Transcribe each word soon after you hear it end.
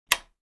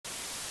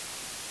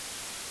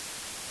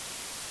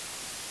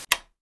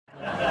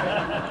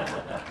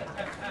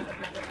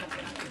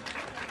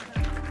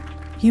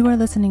You are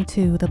listening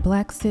to the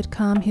Black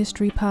Sitcom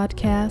History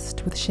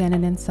Podcast with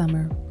Shannon and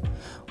Summer,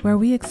 where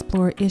we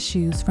explore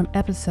issues from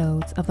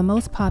episodes of the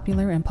most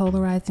popular and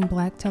polarizing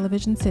Black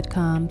television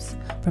sitcoms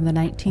from the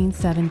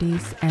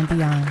 1970s and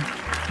beyond.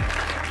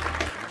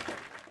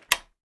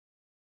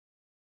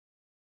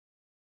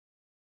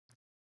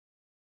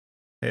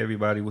 Hey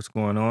everybody, what's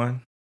going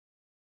on?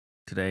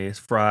 Today is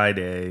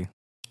Friday,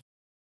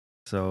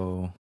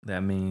 so that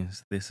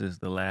means this is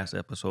the last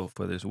episode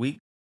for this week.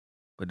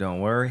 But don't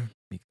worry,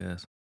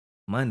 because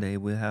Monday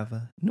we'll have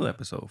a new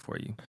episode for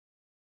you.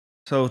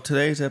 So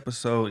today's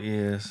episode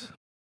is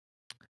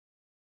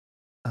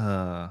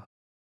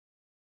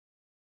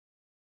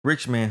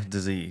Rich Man's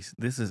Disease.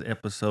 This is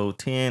episode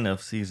 10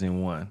 of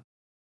season 1.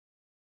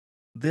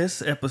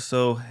 This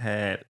episode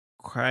had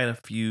quite a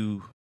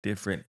few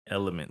different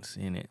elements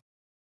in it.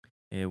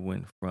 It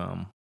went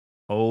from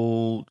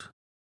old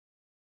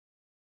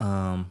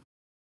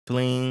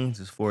flings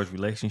as far as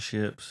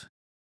relationships,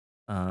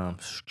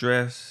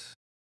 stress,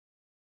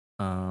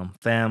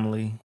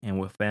 family, and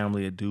what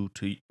family will do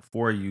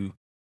for you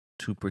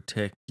to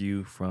protect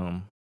you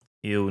from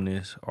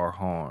illness or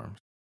harm.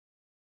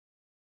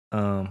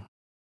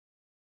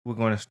 We're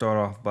going to start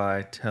off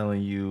by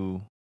telling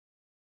you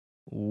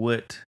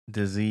what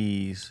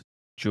disease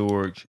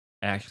George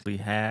actually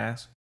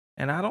has,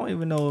 and I don't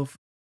even know if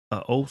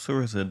an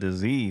ulcer is a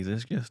disease.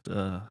 It's just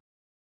a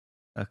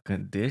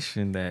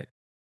condition that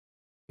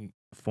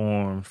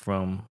formed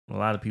from, a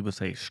lot of people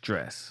say,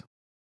 stress.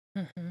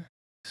 Mm-hmm.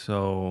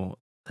 So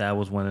that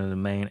was one of the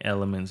main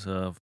elements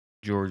of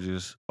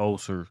George's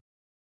ulcer,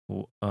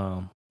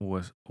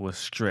 was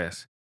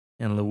stress,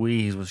 and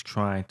Louise was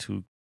trying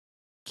to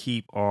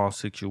keep all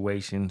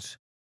situations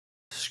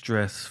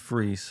stress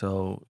free,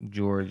 so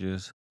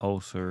George's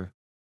ulcer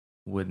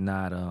would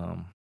not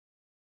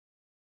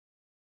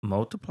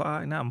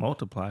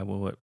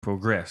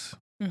progress,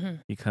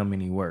 become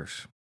any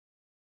worse.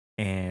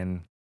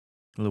 And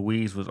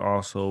Louise was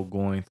also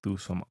going through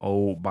some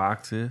old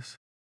boxes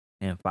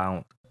and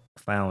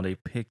found a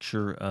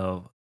picture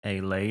of a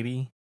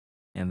lady,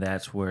 and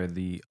that's where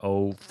the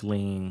old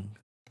fling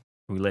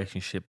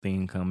relationship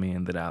thing come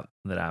in that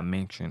I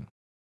mentioned,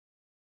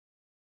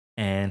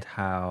 and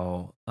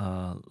how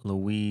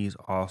Louise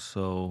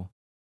also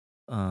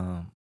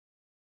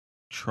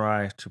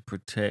tries to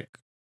protect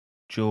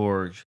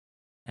George,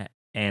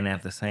 and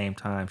at the same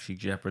time she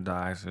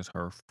jeopardizes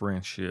her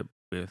friendship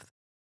with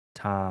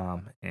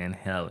Tom and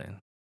Helen,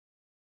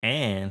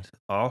 and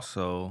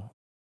also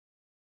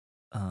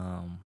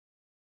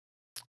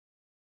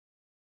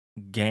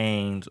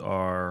gains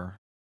or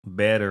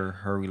better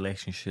her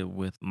relationship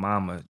with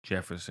Mama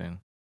Jefferson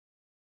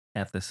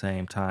at the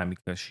same time,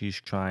 because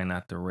she's trying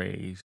not to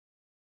raise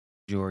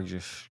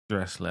George's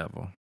stress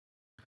level.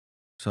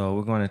 So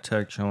we're going to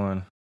touch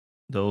on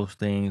those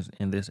things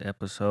in this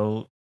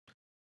episode.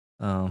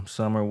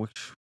 Summer,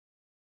 which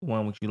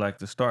one would you like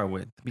to start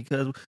with?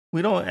 Because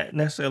we don't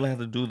necessarily have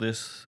to do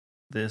this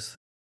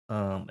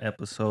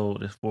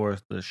episode as far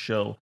as the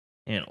show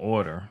in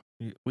order.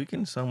 We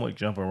can somewhat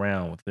jump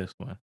around with this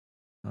one.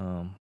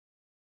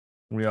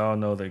 We all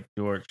know that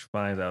George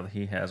finds out that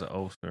he has an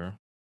ulcer,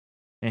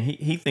 and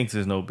he thinks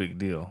it's no big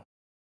deal.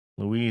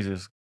 Louise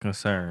is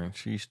concerned.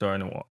 She's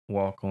starting to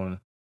walk on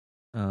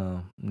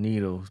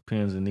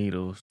pins and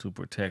needles to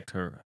protect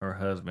her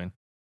husband.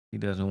 He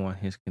doesn't want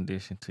his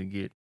condition to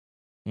get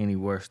any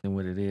worse than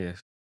what it is.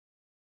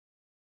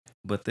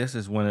 But this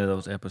is one of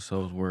those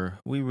episodes where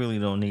we really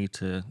don't need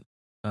to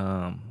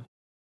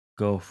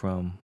go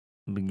from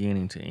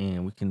beginning to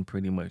end. We can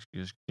pretty much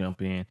just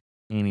jump in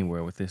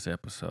anywhere with this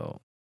episode.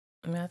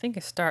 I mean, I think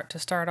to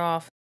start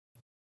off,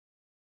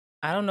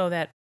 I don't know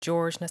that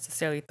George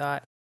necessarily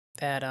thought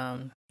that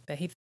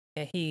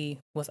he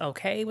was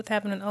okay with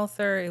having an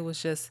ulcer. It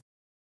was just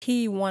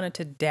he wanted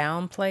to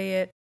downplay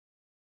it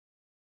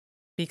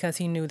because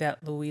he knew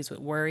that Louise would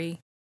worry.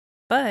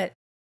 But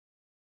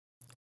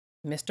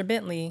Mr.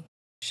 Bentley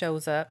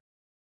shows up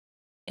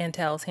and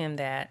tells him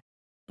that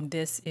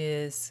this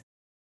is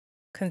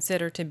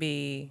considered to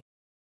be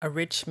a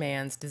rich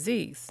man's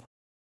disease,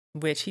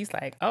 which he's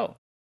like, oh,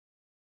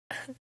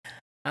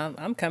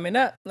 I'm coming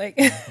up. Like,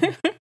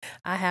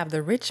 I have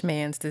the rich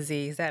man's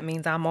disease. That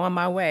means I'm on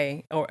my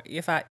way. Or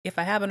if I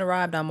haven't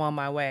arrived, I'm on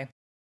my way.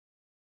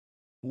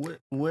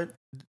 What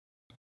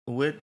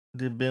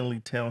did Bentley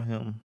tell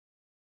him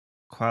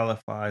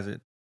qualifies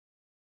it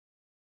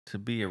to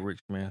be a rich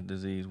man's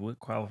disease? What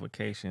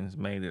qualifications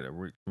made it a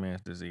rich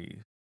man's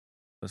disease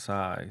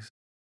besides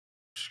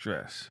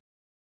stress?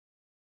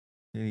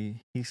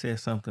 He said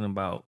something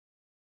about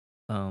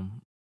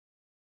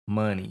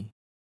money.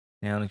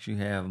 Now that you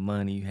have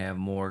money, you have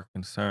more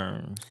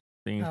concerns,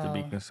 things to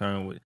be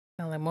concerned with.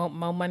 Like more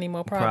money,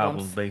 more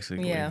problems.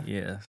 Basically.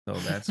 Yeah. So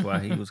that's why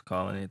he was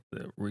calling it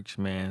the rich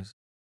man's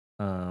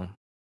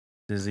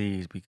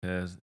disease,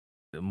 because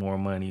the more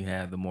money you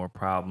have, the more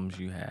problems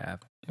you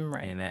have,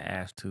 right? And that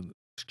adds to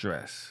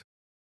stress.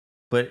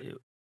 But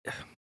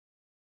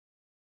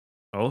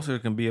ulcer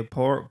can be a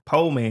poor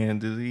man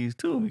disease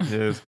too,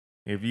 because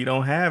if you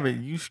don't have it,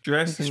 you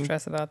stress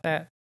about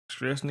that.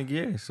 stressing to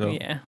get it. So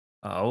Yeah.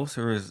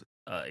 ulcer is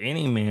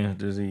any man's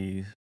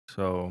disease.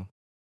 So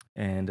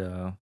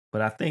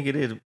but I think it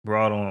is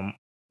brought on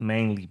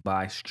mainly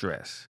by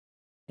stress.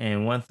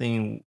 And one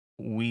thing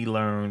we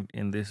learned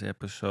in this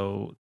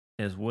episode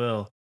as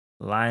well,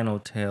 Lionel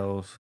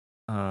tells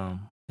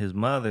his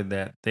mother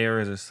that there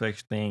is a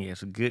such thing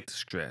as good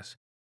stress.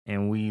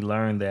 And we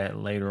learned that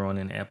later on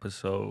in the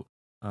episode,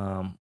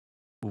 um,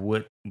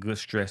 what good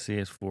stress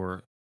is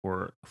for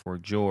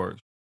George.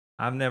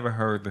 I've never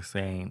heard the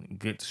saying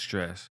good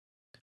stress.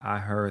 I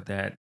heard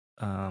that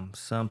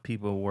some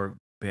people work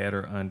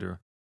better under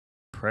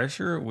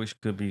pressure, which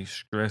could be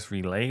stress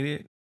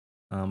related,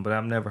 but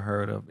I've never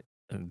heard of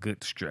a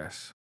good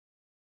stress.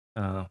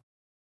 Uh,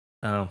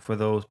 for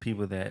those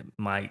people that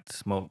might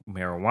smoke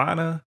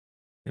marijuana,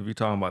 if you're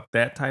talking about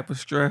that type of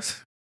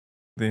stress,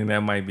 then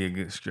that might be a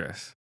good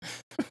stress.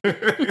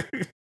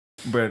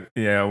 But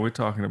yeah, we're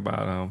talking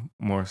about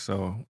more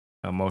so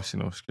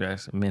emotional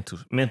stress, mental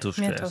stress,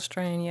 Mental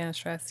strain, yeah,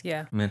 stress,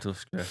 yeah. mental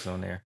stress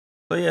on there.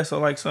 So yeah, so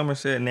like Summer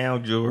said, now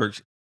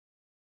George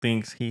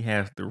thinks he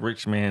has the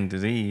rich man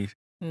disease.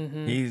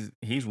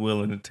 He's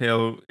willing to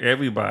tell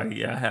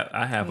everybody I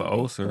have an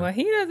ulcer. Well,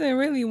 he doesn't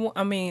really want.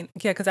 I mean,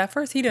 yeah, because at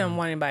first he didn't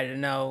want anybody to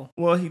know.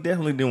 Well, he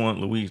definitely didn't want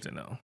Louise to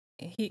know.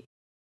 He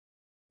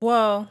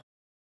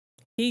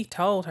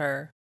told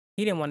her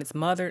he didn't want his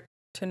mother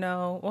to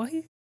know. Well,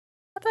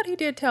 I thought he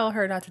did tell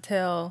her not to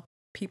tell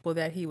people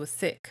that he was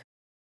sick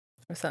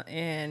or something,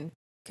 and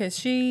because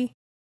she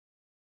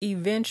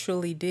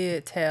eventually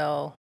did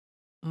tell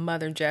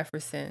Mother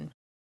Jefferson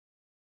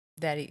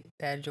that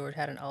George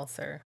had an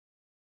ulcer.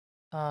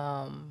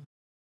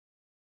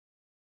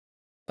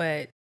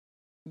 But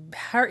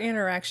her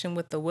interaction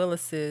with the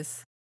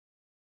Willises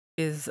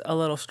is a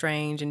little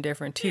strange and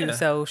different too. Yeah.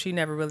 So she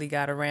never really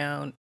got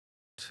around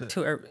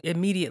to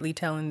immediately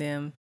telling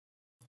them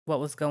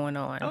what was going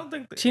on. I don't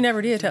think she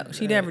never did.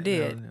 She never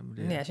did. No, never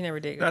did. Yeah, she never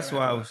did. That's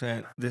why I was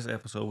saying this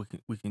episode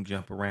we can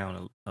jump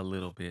around a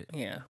little bit.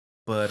 Yeah.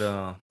 But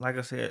like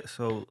I said,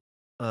 so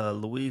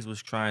Louise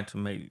was trying to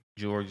make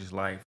George's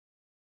life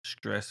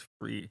stress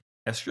free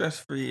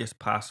as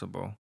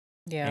possible.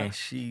 Yeah. And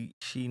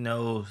she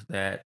knows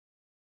that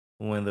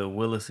when the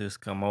Willises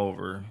come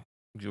over,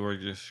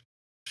 George's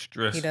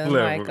stress level,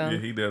 like yeah,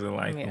 he doesn't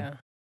like them.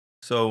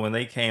 So when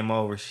they came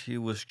over, she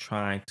was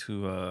trying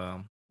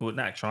to,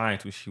 not trying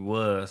to, she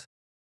was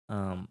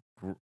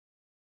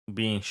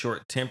being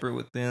short tempered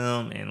with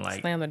them and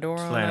like slam the door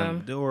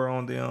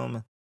on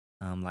them.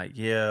 Like,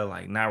 yeah,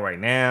 like not right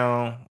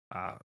now.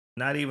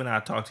 Not even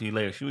I'll talk to you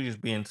later. She was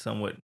just being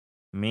somewhat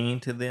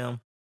mean to them,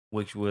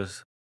 which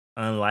was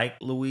unlike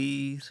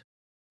Louise.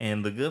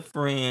 And the good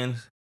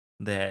friends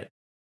that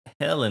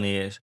Helen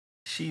is,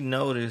 she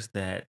noticed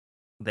that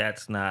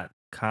that's not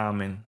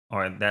common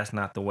or that's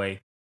not the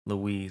way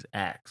Louise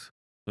acts.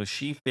 So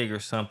she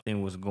figured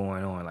something was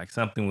going on, like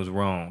something was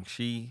wrong.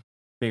 She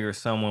figured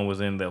someone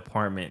was in the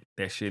apartment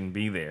that shouldn't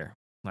be there.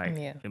 Like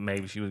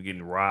maybe she was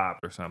getting robbed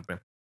or something.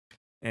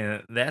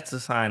 And that's a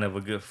sign of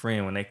a good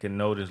friend when they can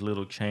notice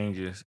little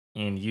changes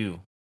in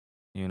you.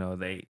 You know,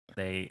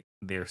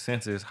 their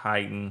senses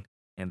heighten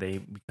and they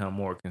become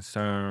more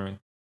concerned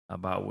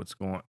about what's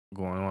going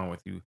on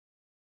with you.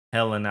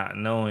 Helen not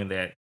knowing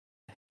that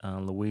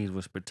Louise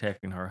was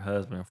protecting her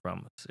husband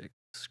from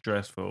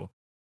stressful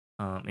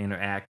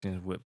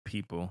interactions with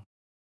people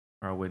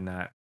or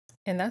whatnot.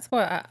 And that's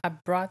what I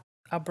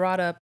brought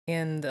up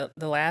in the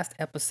last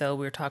episode.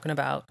 We were talking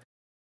about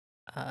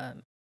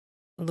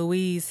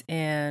Louise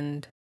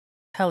and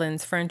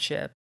Helen's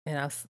friendship,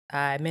 and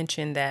I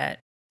mentioned that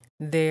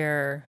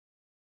their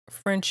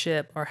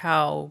friendship or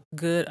how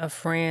good of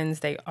friends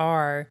they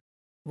are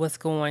was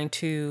going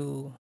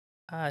to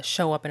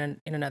show up in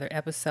another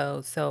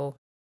episode. So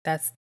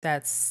that's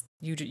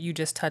you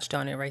just touched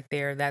on it right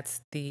there.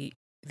 That's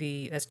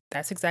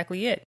that's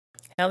exactly it.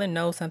 Helen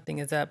knows something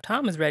is up.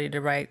 Tom is ready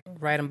to write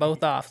them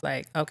both off.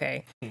 Like,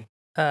 okay,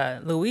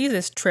 Louise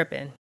is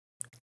tripping.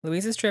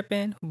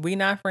 We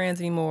not friends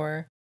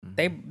anymore.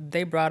 Mm-hmm.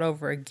 They brought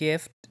over a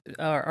gift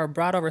or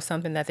brought over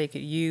something that they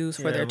could use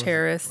for their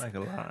terrace, like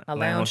a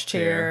lounge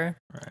chair.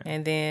 Right.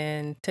 And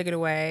then took it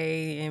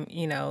away.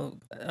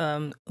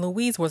 And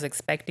Louise was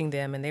expecting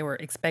them, and they were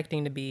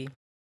expecting to be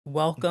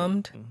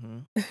welcomed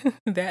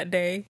that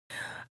day.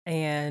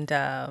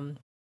 And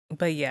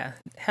but yeah,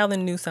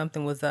 Helen knew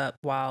something was up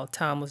while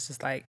Tom was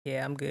just like,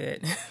 yeah, I'm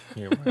good.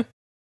 Yeah, right.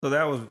 So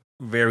that was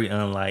very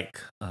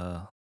unlike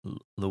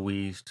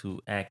Louise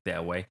to act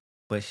that way,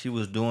 but she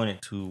was doing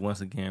it to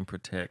once again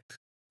protect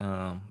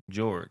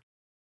George.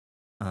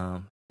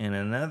 And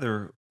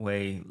another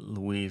way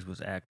Louise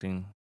was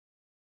acting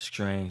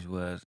strange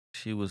was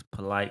she was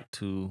polite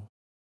to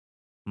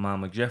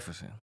Mama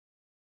Jefferson.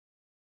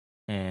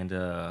 And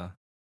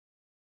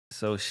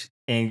so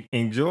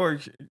and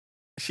George,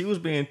 she was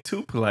being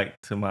too polite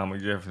to Mama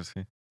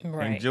Jefferson.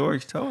 Right. And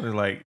George told her,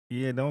 like,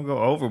 yeah, don't go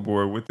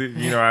overboard with it.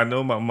 You know, I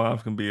know my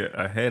mom's can be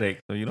a headache,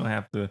 so you don't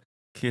have to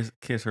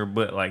kiss her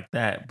butt like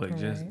that, but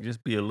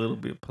just be a little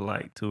bit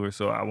polite to her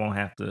so I won't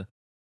have to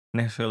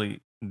necessarily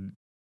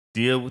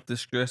deal with the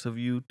stress of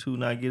you two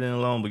not getting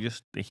along, but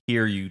just to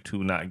hear you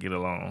two not get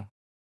along.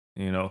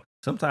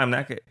 Sometimes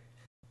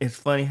it's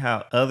funny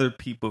how other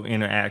people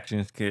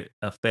interactions could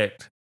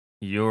affect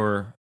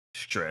your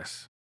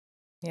stress.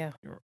 Yeah.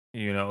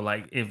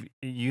 Like if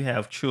you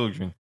have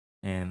children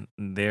and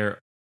they're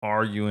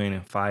arguing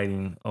and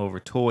fighting over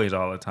toys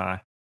all the time,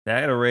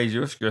 that'll raise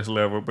your stress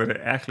level, but it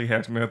actually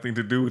has nothing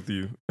to do with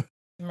you.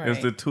 Right.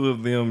 It's the two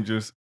of them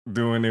just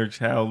doing their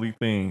childly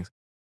things.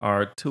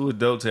 Or two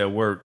adults at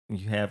work.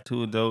 You have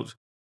two adults.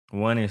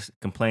 One is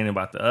complaining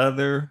about the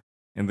other,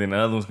 and then the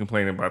other one's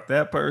complaining about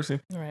that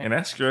person, Right. and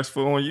that's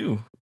stressful on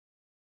you.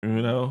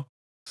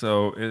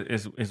 So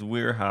it's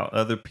weird how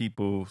other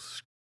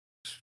people's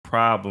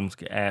problems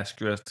can add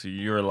stress to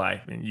your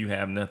life, and you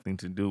have nothing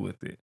to do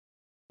with it.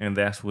 And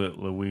that's what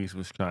Louise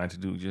was trying to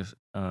do. Just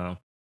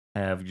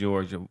have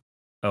George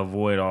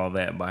avoid all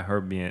that by her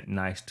being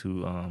nice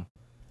to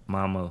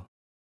Mama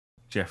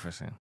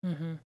Jefferson.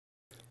 Mm-hmm.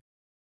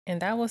 And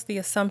that was the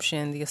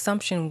assumption. The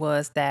assumption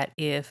was that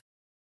if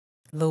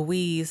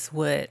Louise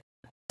would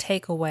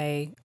take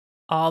away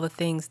all the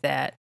things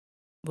that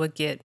would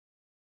get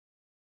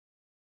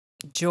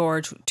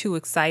George too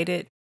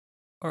excited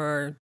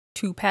or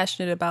too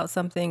passionate about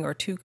something, or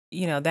too,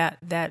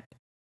 that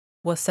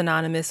was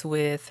synonymous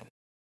with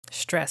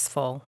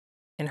stressful,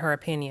 in her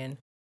opinion.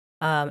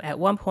 At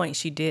one point,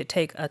 she did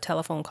take a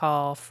telephone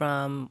call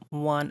from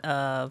one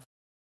of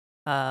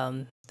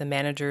the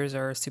managers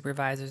or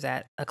supervisors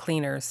at a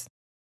cleaner's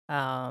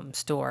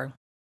store,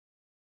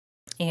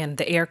 and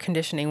the air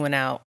conditioning went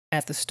out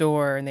at the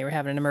store, and they were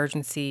having an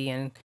emergency,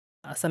 and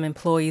some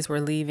employees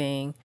were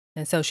leaving,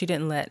 and so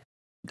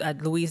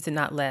Louise did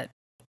not let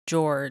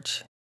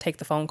George take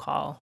the phone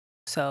call.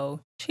 So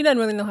she doesn't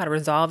really know how to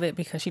resolve it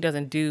because she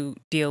doesn't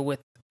deal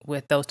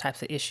with those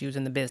types of issues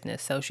in the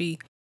business. So she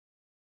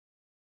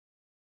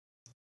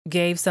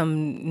gave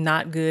some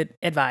not good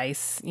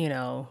advice,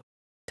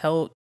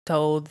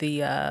 told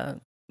the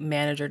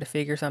manager to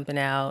figure something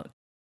out,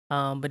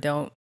 but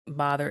don't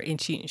bother.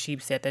 And she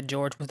said that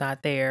George was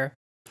not there,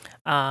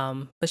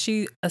 but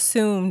she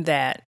assumed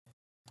that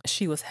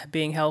she was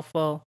being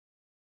helpful.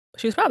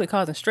 She was probably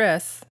causing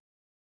stress.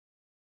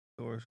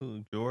 Towards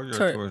who? George,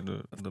 or towards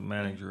the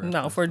manager?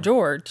 No, for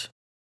George.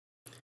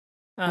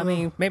 I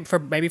mean, maybe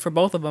for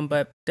both of them,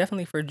 but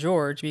definitely for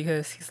George,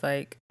 because he's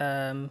like,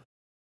 yeah,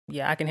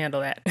 I can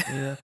handle that.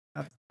 Yeah,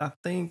 I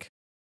think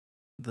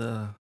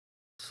the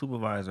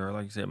supervisor,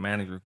 like you said,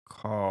 manager,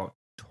 called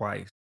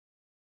twice,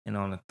 and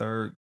on the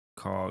third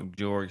call,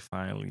 George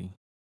finally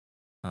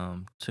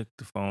took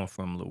the phone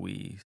from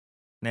Louise.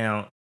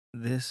 Now,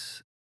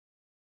 this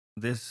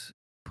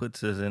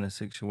puts us in a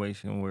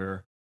situation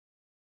where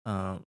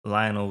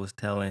Lionel was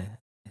telling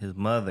his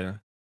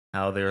mother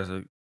how there's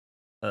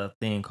a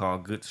thing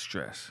called good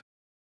stress,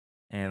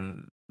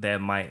 and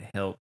that might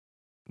help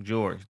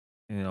George,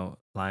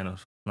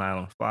 Lionel's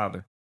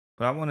father.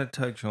 But I want to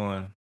touch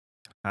on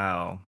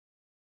how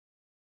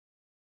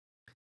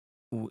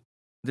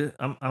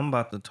I'm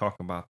about to talk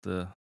about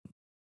the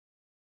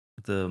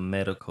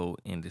medical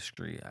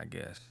industry, I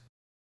guess.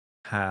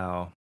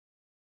 How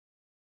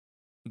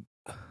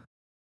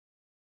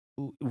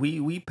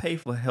we pay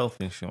for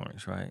health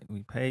insurance, right?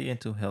 We pay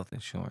into health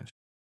insurance,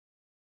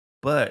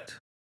 but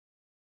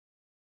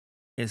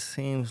it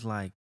seems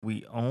like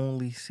we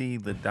only see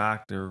the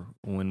doctor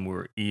when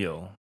we're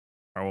ill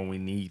or when we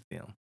need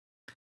them.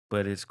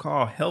 But it's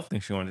called health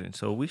insurance, and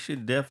so we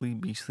should definitely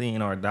be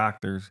seeing our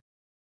doctors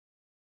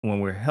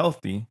when we're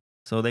healthy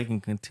so they can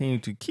continue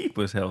to keep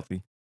us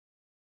healthy.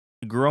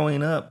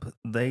 Growing up,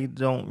 they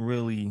don't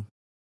really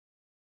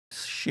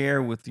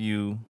share with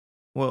you.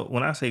 Well,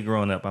 when I say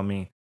growing up, I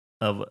mean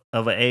of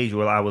an age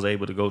where I was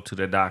able to go to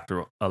the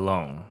doctor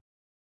alone.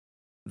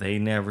 They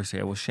never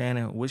said, "Well,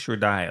 Shannon, what's your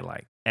diet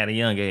like?" At a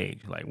young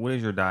age, like, what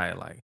is your diet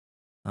like?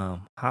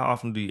 How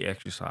often do you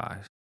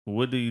exercise?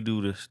 What do you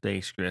do to stay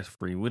stress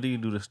free? What do you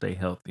do to stay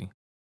healthy?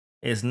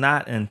 It's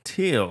not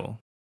until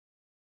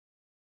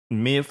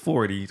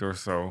mid-40s or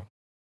so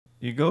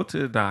you go to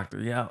the doctor.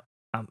 Yeah,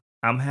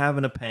 I'm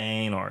having a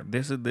pain, or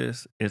this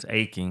is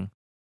aching.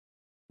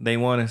 They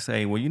want to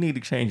say, well, you need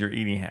to change your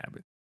eating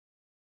habit.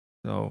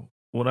 So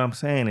what I'm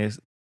saying is,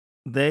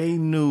 they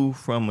knew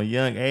from a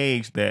young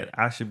age that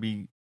I should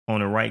be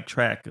on the right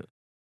track,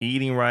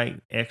 eating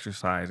right,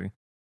 exercising,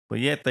 but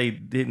yet they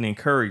didn't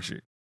encourage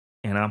it.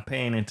 And I'm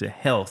paying into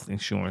health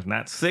insurance,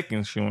 not sick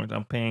insurance.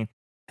 I'm paying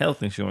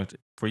health insurance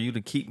for you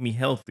to keep me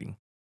healthy.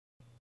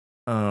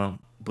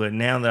 But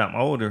now that I'm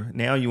older,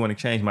 now you want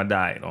to change my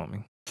diet on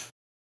me.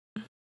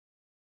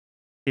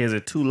 Is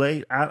it too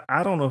late?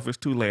 I don't know if it's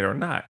too late or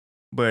not.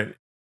 But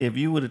if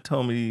you would have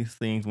told me these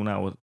things when I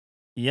was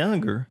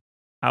younger,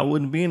 I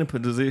wouldn't be in a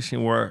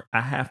position where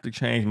I have to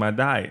change my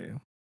diet.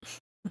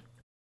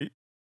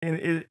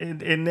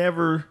 It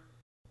never,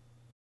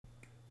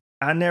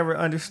 I never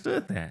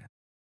understood that.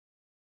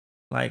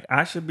 Like,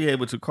 I should be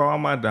able to call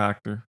my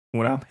doctor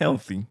when I'm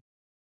healthy.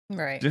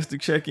 Right. Just to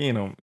check in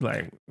on,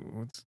 like,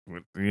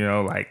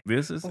 like,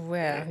 this is.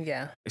 Well,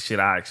 yeah. Should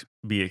I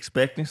be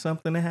expecting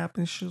something to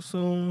happen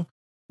soon?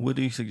 What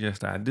do you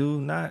suggest I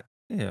do? Not,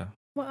 yeah.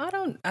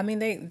 Well, I mean,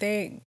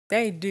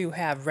 they do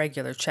have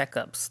regular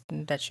checkups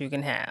that you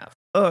can have.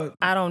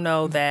 I don't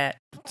know that.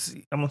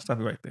 See, I'm gonna stop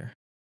you right there.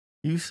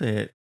 You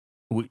said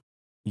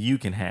you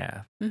can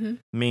have, Mm-hmm.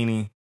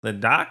 meaning the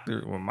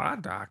doctor or my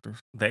doctors,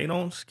 they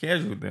don't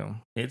schedule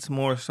them. It's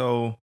more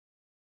so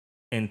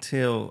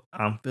until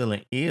I'm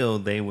feeling ill,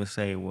 they would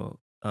say, well,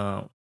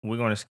 we're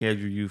going to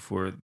schedule you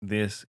for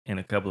this in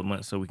a couple of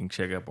months so we can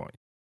check up on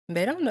you.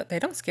 They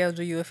don't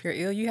schedule you if you're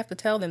ill. You have to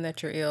tell them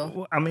that you're ill.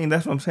 Well, I mean,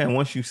 that's what I'm saying.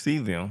 Once you see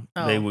them,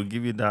 they Oh. will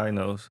give you a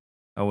diagnosis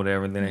or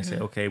whatever. And then they say,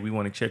 Mhm. okay, we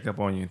want to check up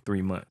on you in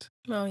 3 months.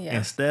 Oh yeah.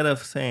 Instead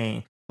of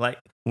saying, like,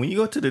 when you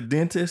go to the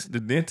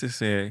dentist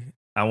say,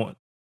 I want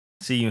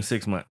to see you in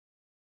 6 months.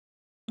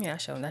 Yeah,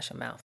 that's your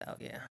mouth though.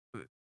 Yeah.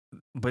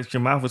 But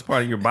your mouth is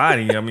part of your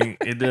body. I mean,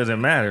 it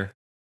doesn't matter.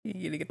 You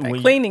need to get that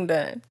When cleaning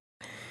done.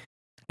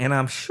 And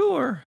I'm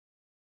sure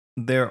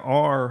there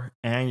are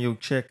annual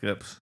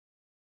checkups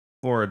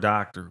for a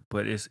doctor,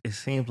 but it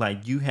seems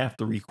like you have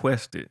to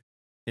request it.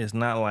 It's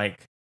not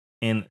like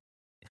in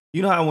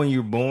you know how when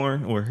you're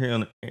born or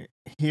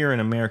here in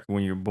America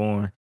when you're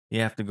born,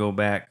 you have to go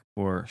back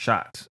for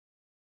shots.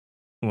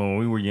 When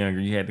we were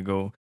younger, you had to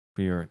go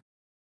for your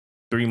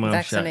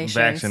 3-month shot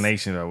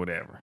vaccination or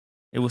whatever.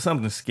 It was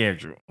something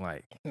scheduled,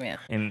 like. Yeah.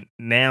 And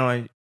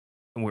now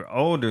we're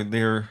older,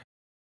 there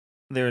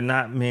are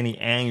not many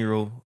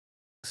annual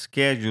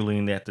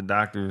scheduling that the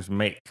doctors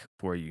make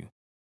for you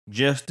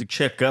just to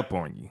check up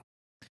on you.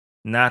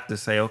 Not to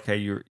say, okay,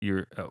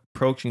 you're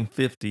approaching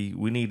 50,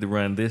 we need to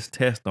run this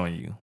test on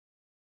you.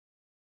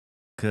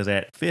 Because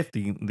at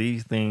 50,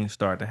 these things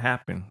start to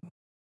happen.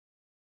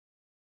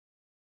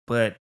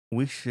 But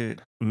we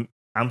should,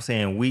 I'm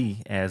saying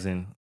we as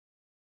in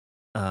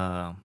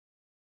the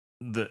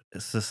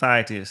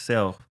society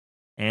itself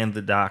and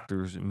the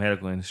doctors,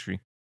 medical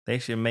industry, they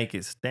should make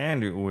it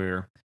standard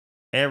where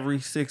every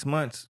 6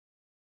 months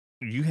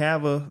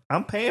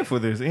I'm paying for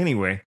this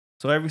anyway.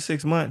 So every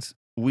 6 months,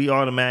 we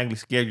automatically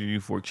schedule you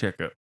for a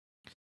checkup.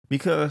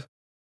 Because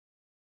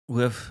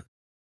with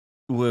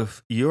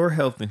your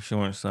health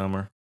insurance,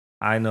 Summer,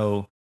 I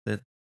know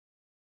that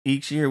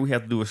each year we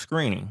have to do a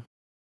screening,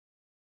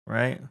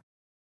 right?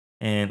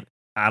 And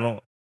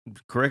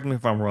correct me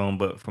if I'm wrong,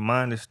 but from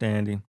my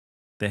understanding,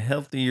 the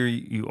healthier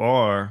you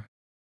are,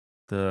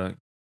 the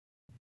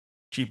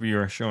cheaper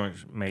your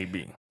insurance may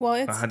be. Well,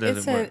 it's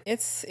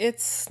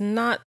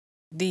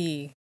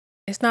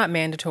not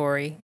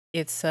mandatory.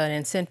 It's an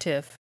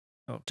incentive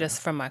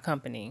just from my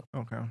company.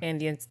 Okay.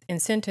 And the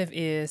incentive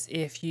is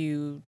if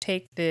you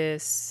take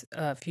this,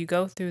 if you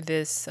go through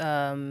this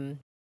health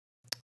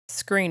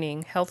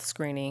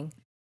screening,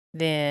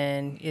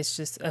 then it's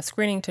just a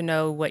screening to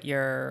know what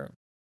your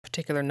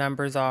particular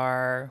numbers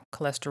are,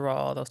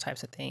 cholesterol, those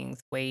types of things,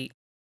 weight,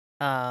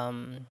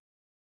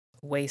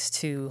 waist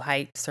to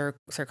height,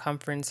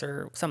 circumference,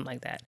 or something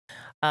like that.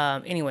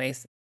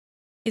 Anyways,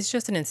 it's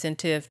just an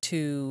incentive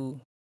to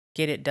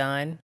get it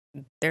done.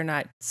 They're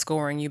not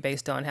scoring you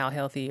based on how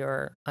healthy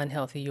or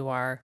unhealthy you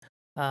are,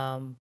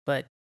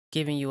 but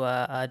giving you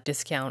a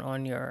discount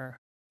on your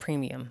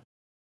premium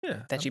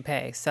that you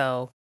pay.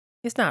 So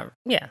it's not,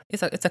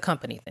 it's a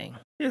company thing.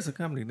 It's a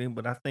company thing,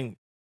 but I think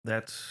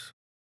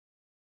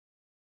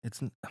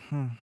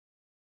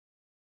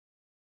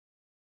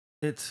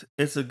it's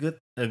a good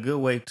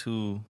way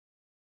to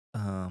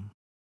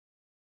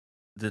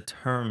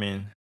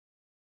determine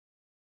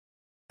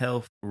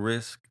health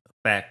risk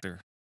factor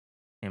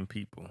in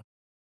people.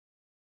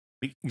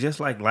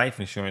 Just like life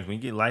insurance, when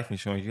you get life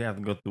insurance, you have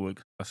to go through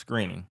a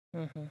screening.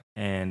 Mm-hmm.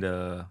 And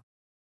at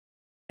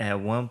I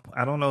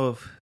don't know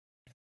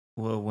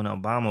when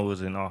Obama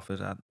was in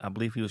office, I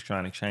believe he was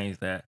trying to change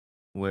that,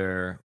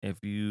 where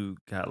if you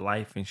got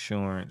life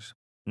insurance,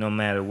 no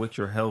matter what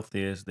your health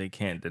is, they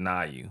can't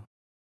deny you.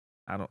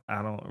 I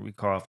don't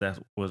recall if that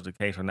was the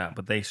case or not,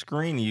 but they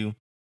screen you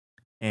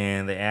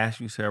and they ask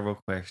you several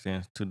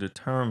questions to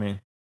determine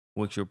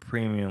what your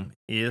premium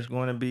is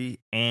going to be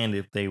and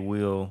if they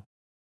will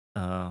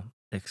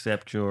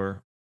accept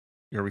your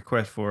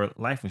request for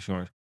life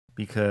insurance.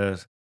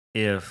 Because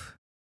if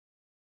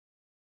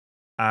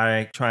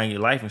I try and get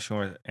life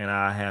insurance and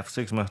I have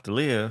 6 months to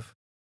live,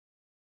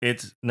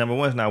 it's number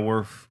one, it's not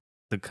worth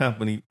the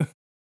company.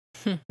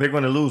 They're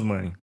going to lose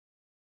money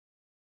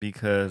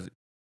because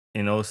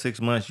in those 6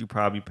 months you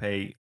probably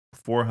pay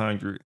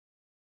 $400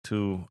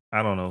 to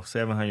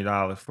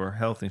 $700 for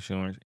health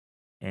insurance,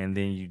 and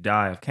then you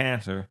die of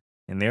cancer,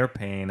 and they're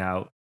paying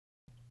out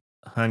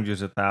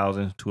hundreds of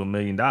thousands to $1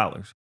 million.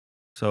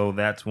 So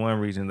that's one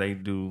reason they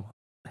do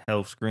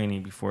health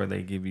screening before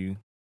they give you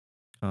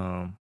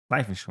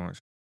life insurance.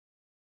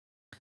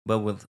 But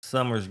with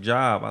Summer's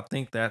job, I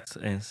think that's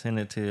an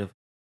incentive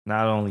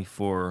not only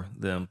for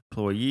the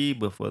employee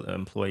but for the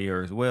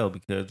employer as well,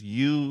 because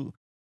you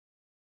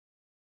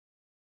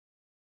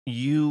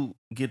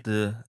get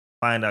to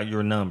find out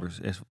your numbers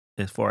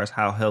as far as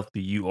how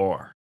healthy you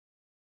are,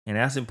 and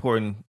that's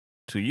important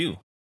to you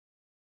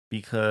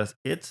because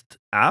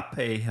I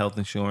pay health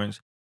insurance,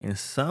 and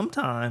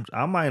sometimes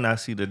I might not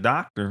see the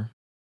doctor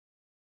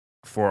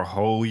for a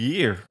whole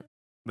year,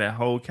 that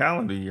whole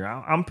calendar year.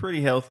 I'm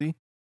pretty healthy.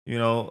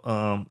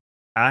 I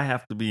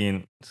have to be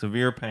in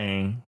severe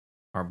pain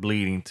or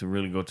bleeding to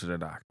really go to the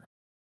doctor.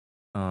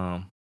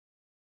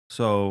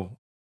 So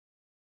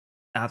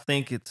I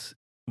think it's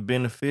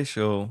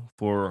beneficial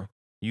for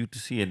you to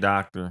see a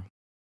doctor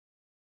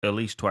at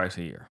least twice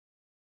a year.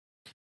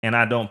 And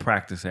I don't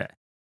practice that.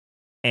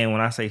 And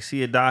when I say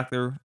see a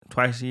doctor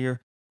twice a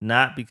year,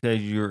 not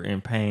because you're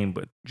in pain,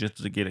 but just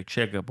to get a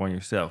checkup on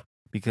yourself.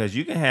 Because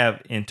you can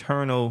have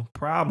internal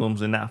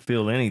problems and not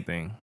feel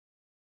anything.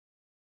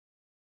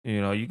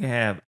 You can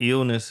have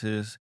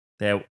illnesses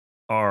that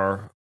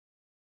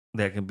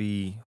can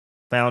be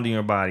found in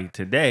your body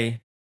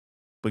today,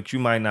 but you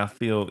might not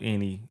feel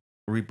any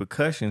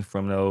repercussions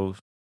from those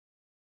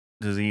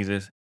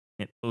diseases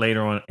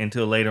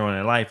until later on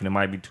in life, and it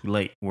might be too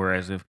late.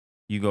 Whereas if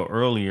you go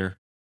earlier,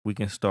 we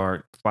can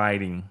start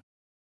fighting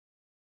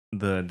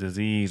the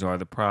disease or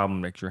the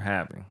problem that you're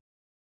having.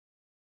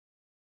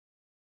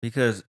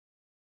 Because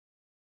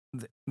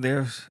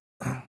there's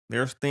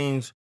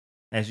things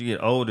as you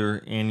get older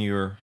in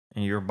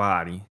your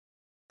body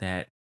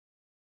that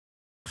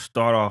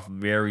start off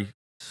very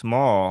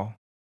small,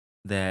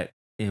 that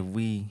if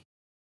we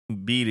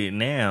beat it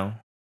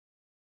now,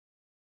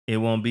 it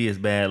won't be as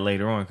bad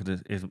later on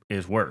because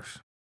it's worse.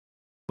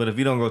 But if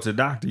you don't go to the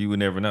doctor, you would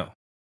never know.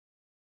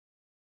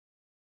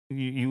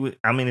 You would,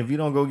 if you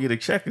don't go get a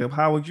checkup,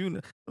 how would you,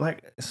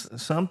 like,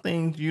 some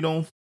things you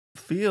don't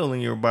feel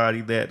in your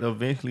body that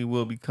eventually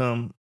will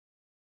become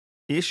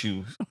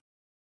issues.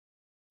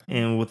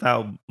 And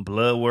without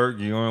blood work,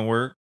 urine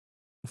work,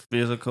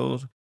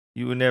 physicals,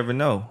 you would never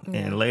know. Yeah.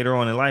 And later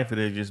on in life,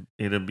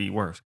 it'll be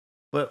worse.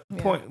 But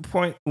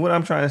point, what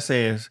I'm trying to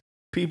say is,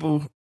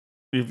 people,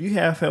 if you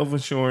have health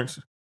insurance,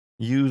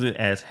 use it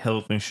as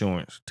health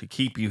insurance to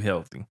keep you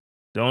healthy.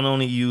 Don't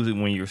only use it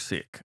when you're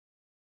sick.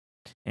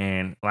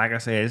 And like I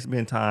said, it's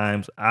been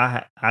times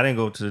I didn't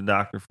go to the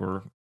doctor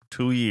for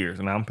 2 years,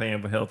 and I'm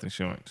paying for health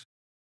insurance.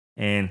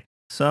 And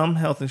some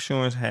health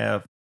insurance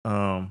have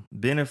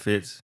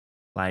benefits,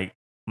 like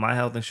my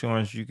health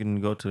insurance. You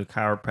can go to a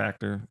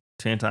chiropractor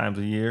 10 times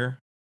a year.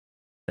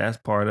 That's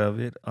part of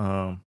it.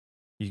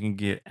 You can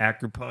get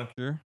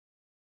acupuncture.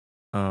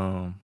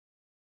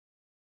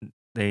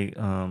 They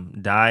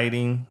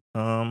dieting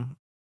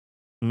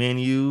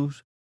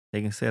menus.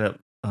 They can set up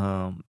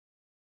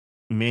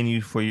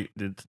menus for you,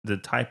 the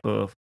type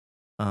of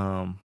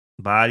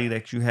body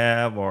that you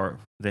have, or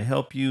to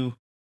help you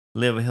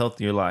live a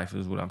healthier life,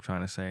 is what I'm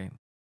trying to say.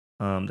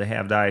 They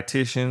have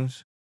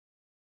dietitians,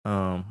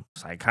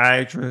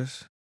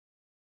 psychiatrists,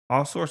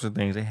 all sorts of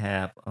things. They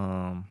have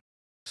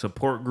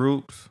support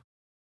groups.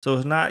 So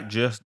it's not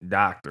just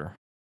doctor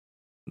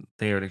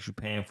there that you're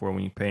paying for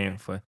when you're paying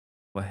for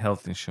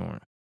health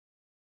insurance.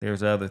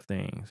 There's other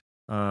things.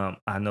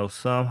 I know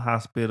some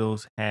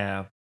hospitals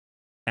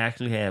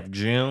actually have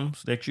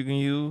gyms that you can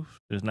use.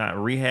 It's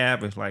not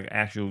rehab. It's like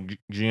actual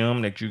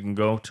gym that you can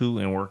go to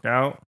and work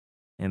out.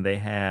 And they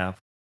have,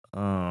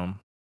 what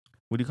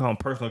do you call them,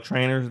 personal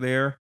trainers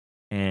there,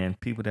 and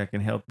people that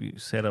can help you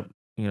set up,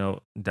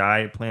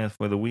 diet plans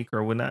for the week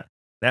or whatnot.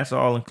 That's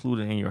all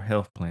included in your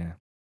health plan.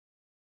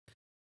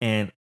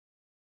 And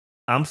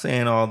I'm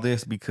saying all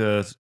this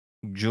because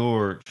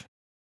George,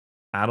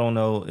 I don't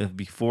know if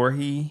before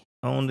he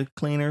owned the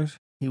cleaners,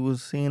 he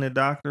was seeing a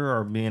doctor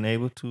or being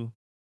able to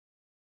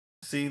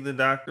see the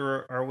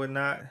doctor or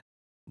whatnot,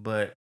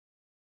 but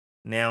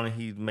now that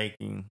he's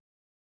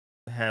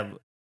have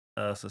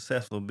a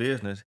successful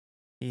business,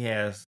 he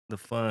has the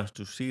funds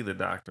to see the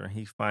doctor, and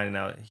he's finding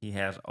out he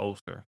has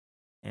ulcer,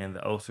 and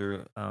the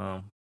ulcer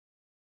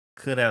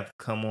could have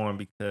come on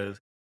because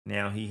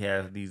now he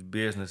has these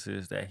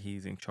businesses that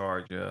he's in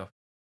charge of,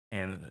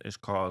 and it's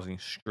causing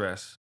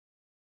stress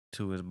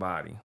to his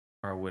body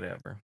or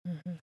whatever.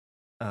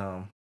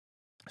 Mm-hmm.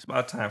 It's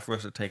about time for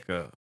us to take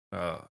a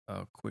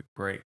quick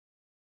break.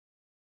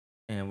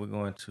 And we're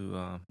going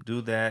to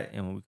do that.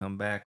 And when we come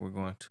back, we're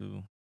going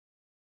to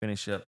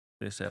finish up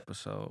this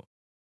episode.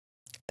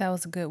 That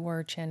was a good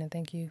word, Shannon.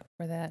 Thank you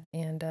for that.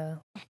 And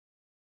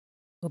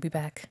we'll be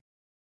back.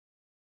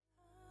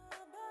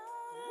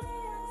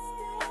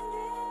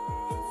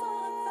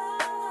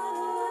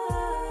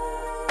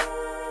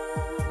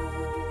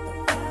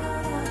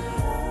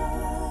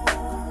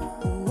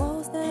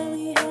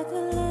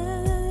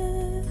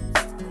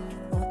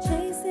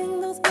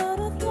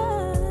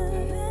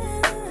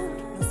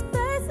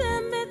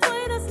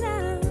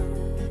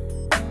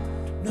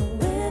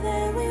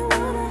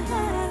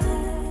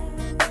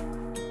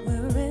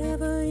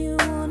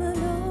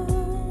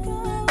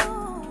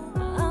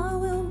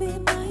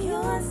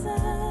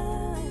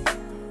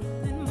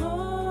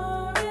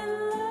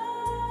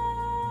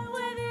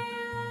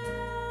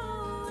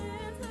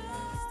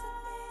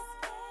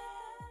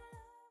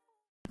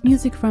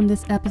 Music from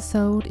this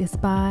episode is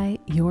by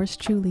yours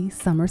truly,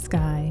 Summer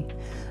Sky.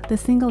 The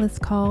single is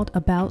called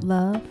About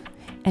Love,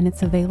 and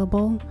it's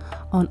available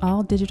on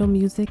all digital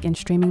music and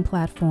streaming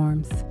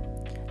platforms.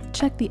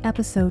 Check the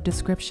episode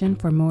description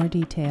for more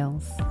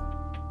details.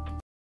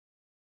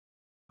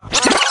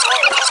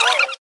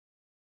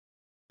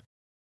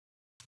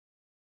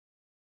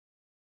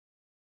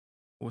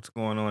 What's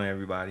going on,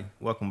 everybody?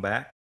 Welcome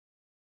back.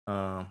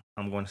 I'm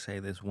going to say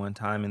this one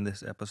time in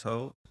this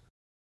episode.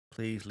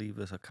 Please leave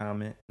us a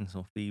comment and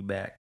some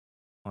feedback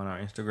on our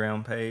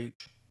Instagram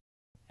page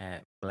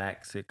at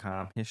Black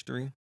Sitcom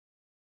History.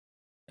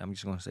 I'm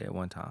just going to say it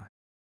one time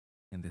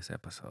in this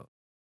episode.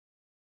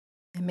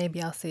 And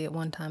maybe I'll say it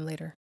one time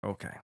later.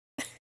 Okay.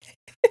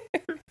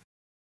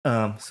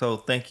 So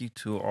thank you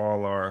to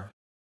all our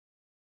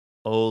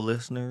old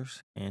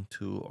listeners and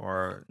to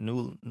our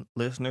new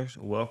listeners.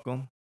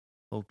 Welcome.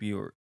 Hope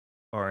you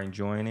are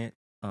enjoying it.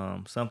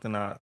 Something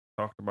I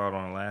talked about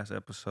on the last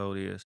episode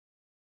is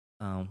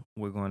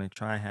we're going to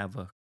try and have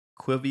a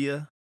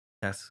quivia.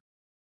 That's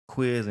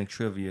quiz and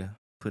trivia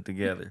put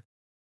together.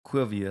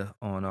 Quivia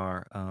on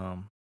our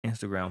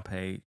Instagram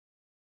page.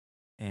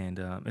 And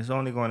it's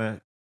only going to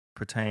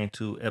pertain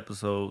to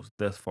episodes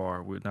thus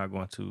far. We're not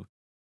going to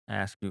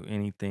ask you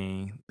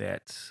anything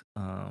that's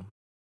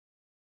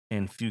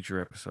in future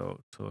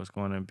episodes. So it's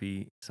going to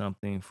be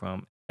something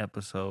from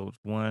episodes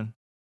 1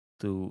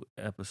 through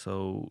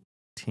episode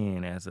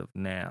 10 as of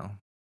now.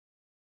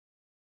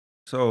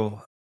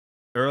 So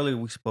earlier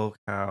we spoke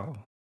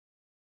how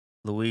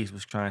Louise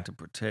was trying to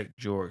protect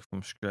George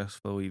from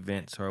stressful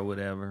events or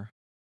whatever.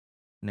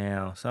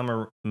 Now,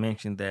 Summer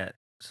mentioned that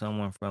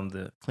someone from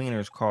the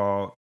cleaners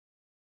called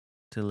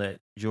to let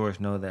George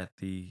know that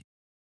the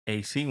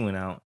AC went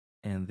out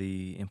and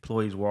the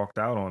employees walked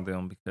out on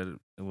them because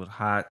it was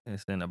hot.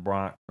 It's in the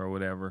Bronx or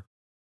whatever.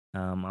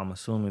 I'm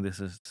assuming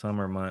this is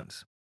summer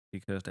months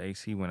because the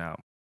AC went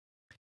out.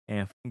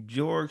 And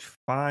George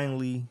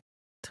finally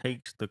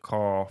takes the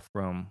call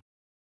from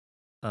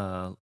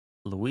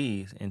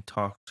Louise and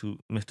talks to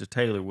Mr.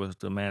 Taylor, was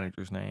the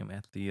manager's name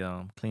at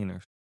the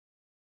cleaners.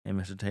 And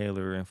Mr.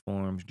 Taylor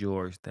informs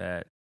George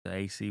that the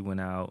AC went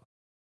out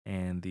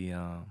and the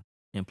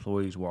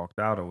employees walked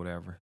out or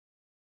whatever.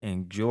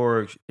 And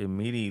George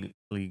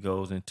immediately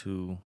goes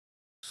into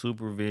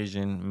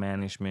supervision,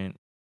 management,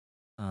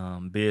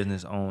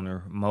 business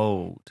owner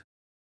mode.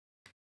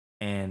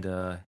 And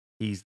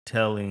he's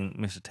telling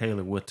Mr.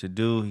 Taylor what to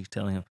do. He's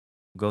telling him,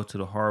 go to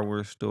the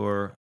hardware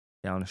store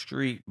down the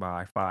street,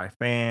 buy 5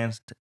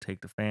 fans, take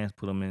the fans,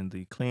 put them in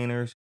the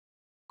cleaners,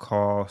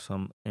 call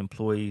some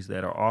employees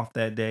that are off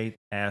that day,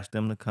 ask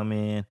them to come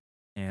in,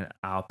 and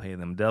I'll pay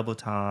them double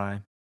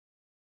time.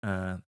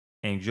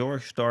 And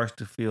George starts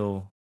to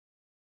feel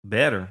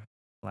better.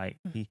 Like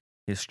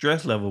his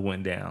stress level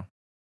went down.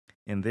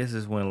 And this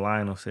is when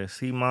Lionel says,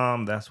 see,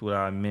 Mom, that's what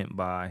I meant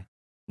by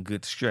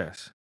good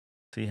stress.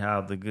 See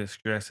how the good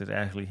stress is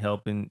actually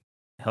helping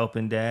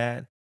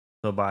Dad?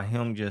 So by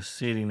him just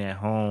sitting at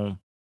home,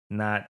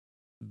 not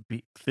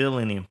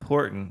feeling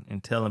important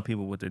and telling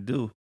people what to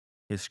do,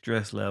 his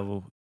stress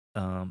level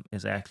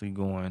is actually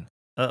going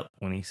up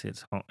when he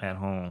sits at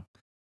home.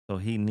 So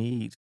he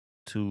needs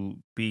to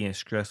be in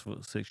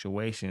stressful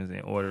situations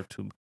in order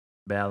to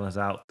balance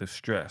out the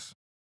stress.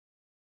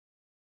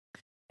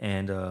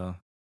 And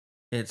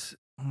it's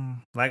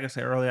like I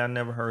said earlier, I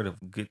never heard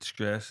of good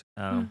stress.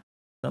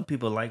 Some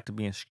people like to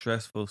be in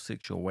stressful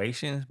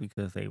situations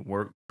because they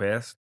work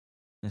best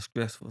in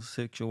stressful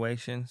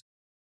situations,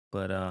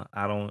 but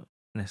I don't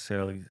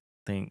necessarily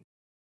think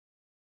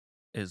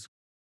it's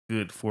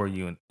good for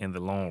you in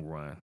the long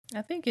run.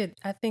 I think it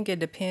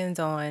depends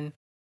on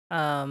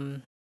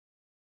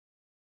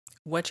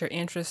what your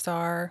interests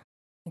are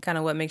and kind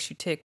of what makes you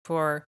tick.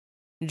 For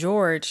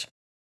George,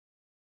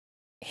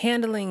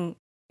 handling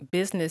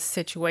business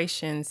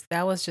situations,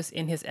 that was just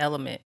in his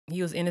element.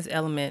 He was in his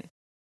element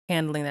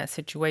handling that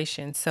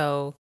situation.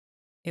 So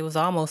it was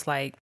almost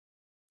like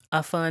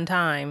a fun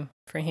time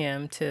for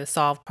him to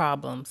solve the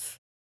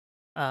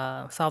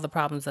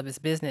problems of his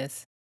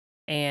business.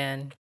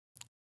 And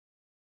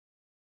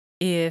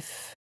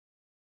if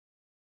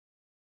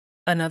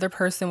another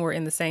person were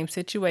in the same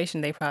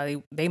situation,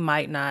 they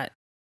might not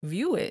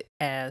view it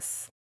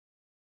as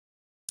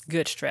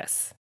good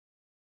stress.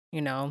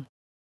 You know,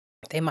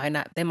 they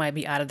might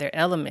be out of their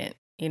element.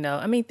 You know,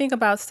 I mean, think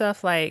about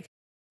stuff like,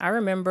 I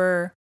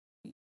remember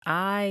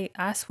I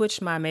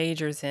switched my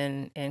majors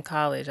in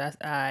college.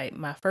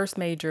 My first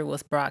major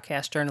was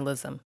broadcast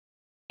journalism,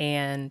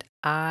 and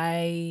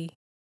I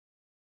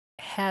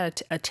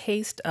had a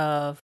taste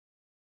of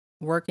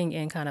working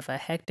in kind of a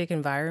hectic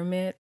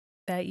environment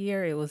that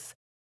year. It was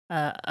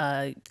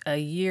a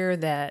year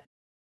that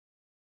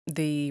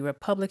the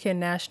Republican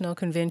National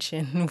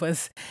Convention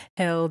was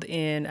held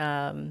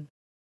in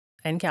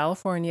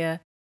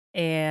California,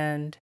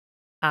 and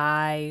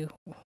I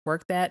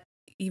worked that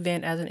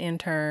event as an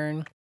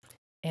intern,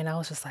 and I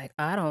was just like,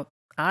 I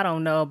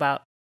don't know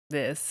about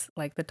this,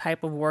 like the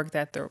type of work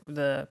that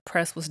the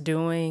press was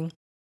doing,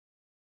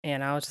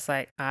 and I was just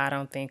like, I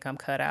don't think I'm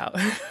cut out.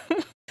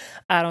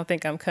 I don't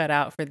think I'm cut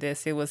out for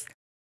this. It was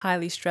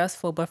highly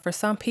stressful, but for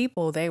some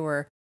people,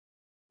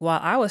 while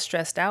I was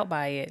stressed out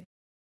by it,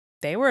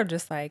 they were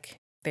just like,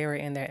 they were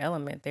in their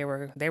element. They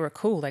were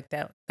cool, like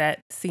that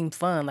seemed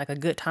fun, like a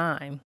good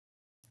time.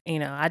 You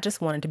know, I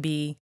just wanted to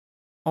be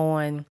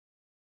on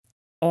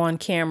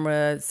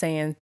camera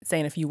saying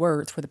a few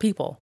words for the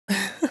people.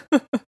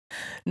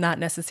 not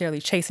necessarily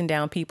chasing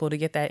down people to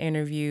get that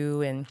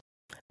interview, and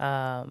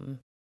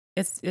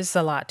it's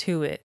a lot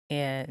to it,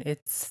 and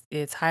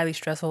it's highly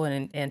stressful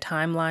and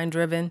timeline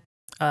driven,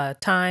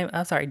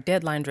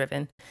 deadline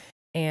driven,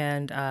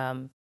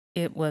 and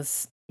it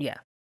was yeah,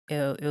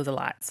 it was a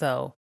lot.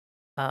 So,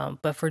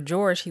 but for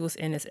George, he was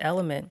in his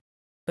element.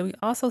 But we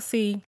also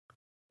see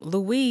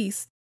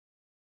Louise.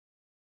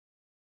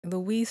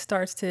 Louise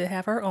starts to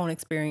have her own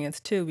experience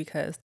too,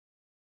 because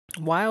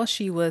while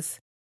she was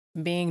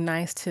being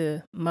nice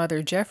to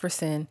Mother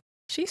Jefferson,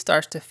 she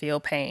starts to feel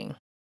pain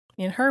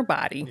in her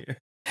body.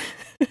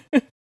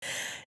 Yeah.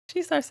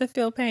 She starts to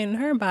feel pain in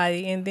her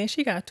body, and then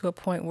she got to a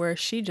point where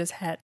she just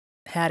had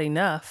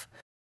enough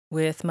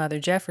with Mother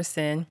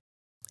Jefferson,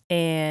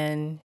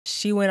 and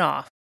she went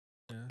off.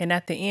 Yeah. And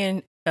at the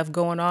end of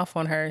going off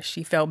on her,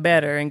 she felt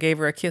better and gave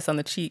her a kiss on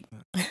the cheek.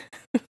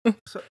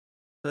 So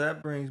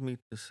that brings me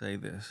to say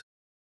this.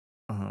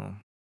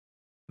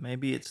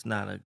 Maybe it's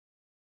not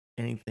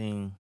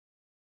anything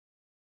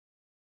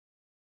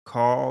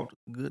called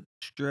good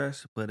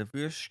stress, but if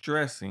you're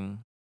stressing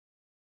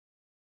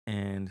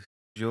and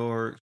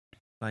George,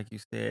 like you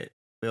said,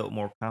 felt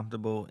more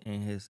comfortable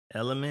in his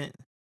element,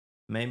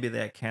 maybe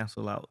that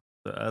cancel out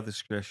the other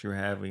stress you're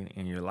having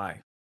in your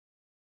life.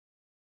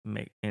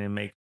 It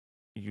makes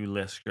you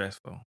less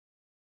stressful.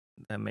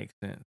 That makes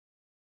sense.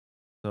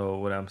 So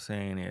what I'm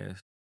saying is,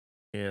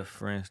 if,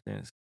 for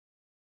instance,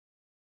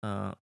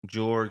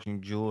 George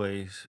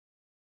enjoys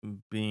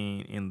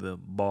being in the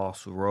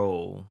boss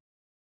role,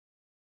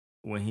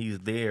 when he's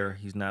there,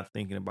 he's not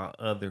thinking about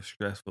other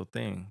stressful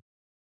things.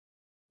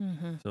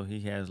 Mm-hmm. So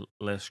he has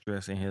less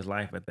stress in his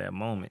life at that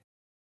moment.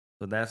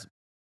 So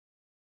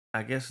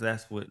I guess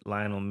that's what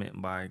Lionel meant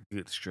by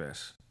good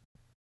stress.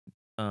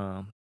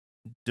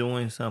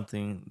 Doing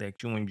something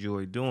that you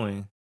enjoy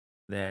doing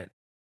that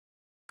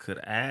could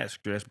add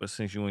stress, but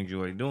since you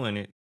enjoy doing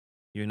it,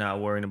 you're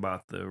not worrying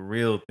about the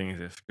real things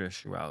that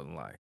stress you out in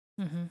life.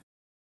 Mm-hmm.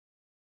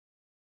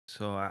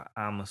 So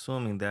I'm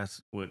assuming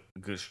that's what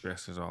good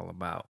stress is all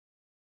about.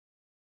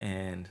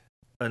 And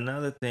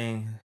another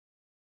thing,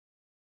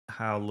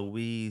 how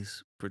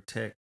Louise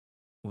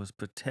was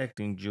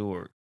protecting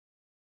George.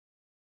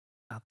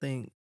 I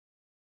think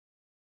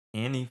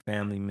any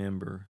family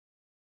member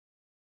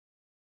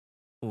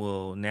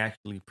will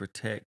naturally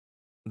protect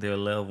their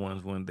loved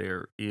ones when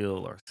they're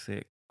ill or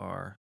sick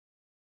or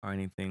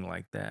anything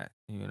like that.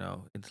 You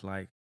know, it's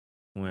like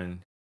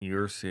when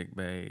you're sick,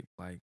 babe,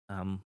 like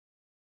I'm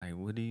like,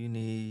 what do you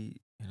need?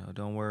 You know,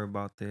 don't worry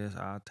about this.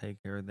 I'll take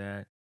care of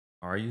that.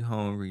 Are you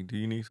hungry? Do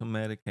you need some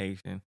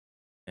medication?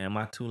 Am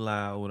I too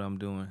loud what I'm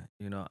doing?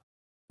 You know,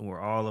 we're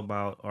all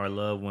about our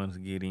loved ones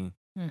getting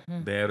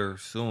better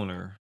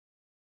sooner,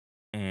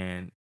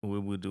 and we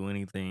will do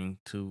anything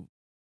to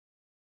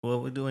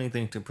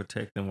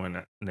protect them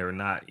when they're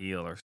not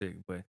ill or sick.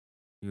 But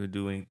you're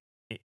doing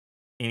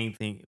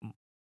anything,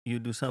 you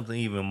do something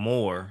even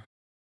more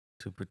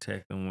to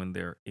protect them when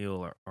they're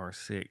ill or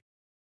sick,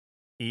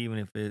 even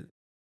if it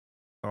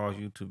cause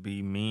you to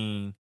be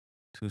mean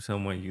to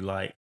someone you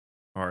like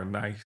or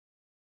nice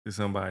to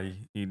somebody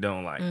you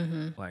don't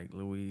like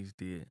Louise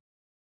did.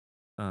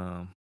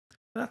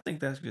 But I think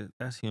that's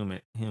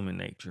human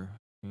nature,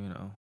 you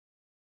know.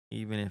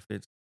 Even if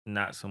it's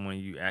not someone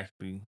you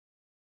actually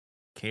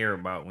care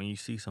about, when you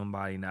see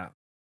somebody not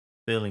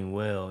feeling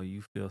well,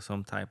 you feel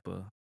some type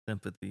of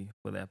sympathy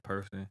for that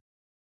person.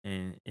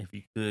 And if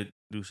you could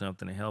do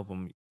something to help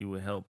them, you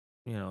would help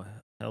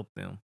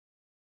them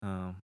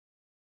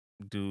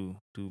do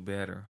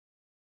better.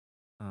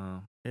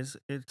 It's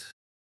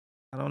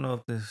I don't know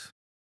if this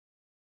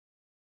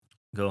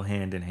go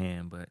hand in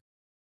hand, but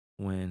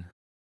when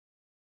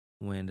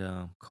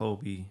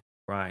Kobe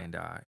Bryant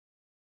died,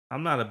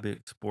 I'm not a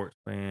big sports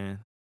fan,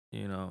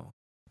 you know,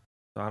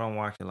 so I don't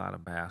watch a lot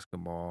of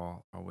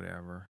basketball or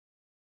whatever.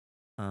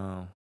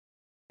 And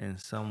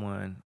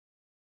someone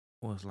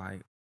was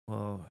like,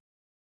 "Well,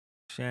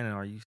 Shannon,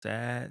 are you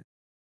sad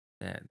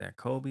that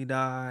Kobe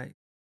died?"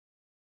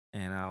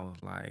 And I was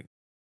like,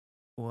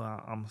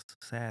 "Well, I'm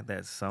sad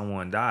that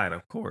someone died,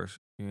 of course,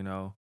 you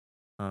know.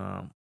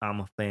 I'm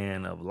a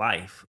fan of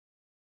life.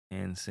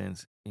 And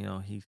since,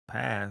 he's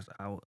passed,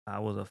 I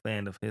was a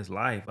fan of his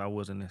life. I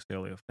wasn't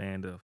necessarily a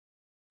fan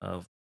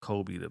of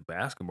Kobe, the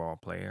basketball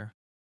player.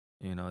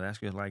 You know, that's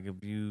just like if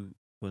you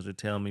was to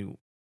tell me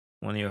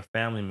one of your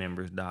family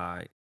members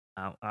died,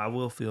 I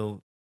will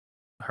feel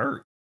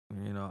hurt.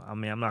 You know, I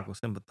mean, I'm not gonna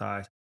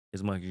sympathize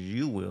as much as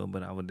you will,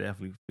 but I would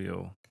definitely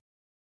feel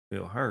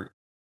hurt.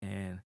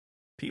 And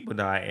people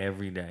die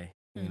every day,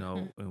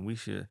 and we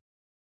should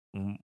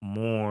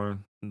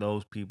mourn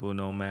those people,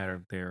 no matter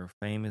if they're a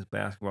famous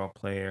basketball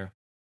player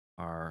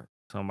or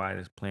somebody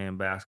that's playing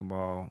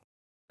basketball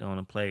on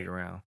a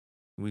playground.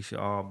 We should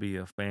all be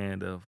a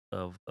fan of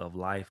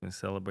life and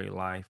celebrate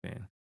life,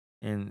 and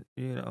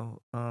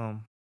I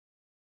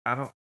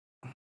don't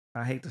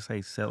I hate to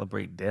say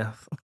celebrate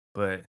death,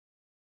 but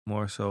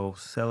more so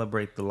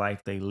celebrate the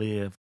life they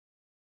live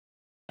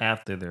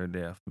after their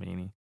death.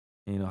 Meaning,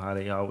 how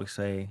they always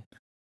say,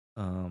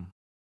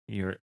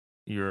 your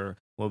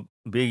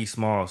Biggie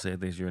Small said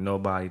this, you're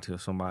nobody till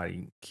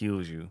somebody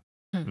kills you.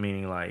 Hmm.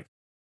 Meaning like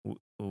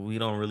we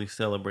don't really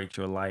celebrate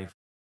your life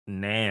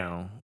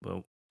now,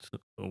 but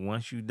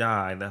once you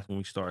die, that's when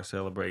we start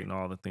celebrating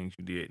all the things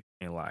you did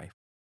in life.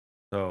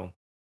 So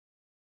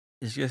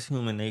it's just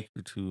human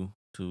nature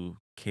to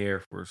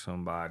care for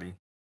somebody.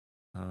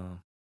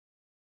 Um,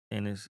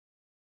 and it's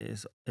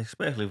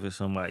especially if it's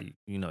somebody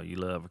you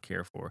love or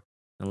care for.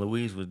 And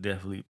Louise was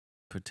definitely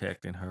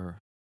protecting her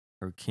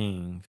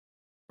king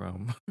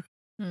from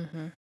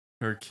Mm-hmm.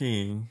 her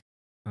king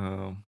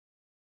um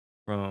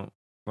from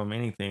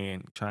anything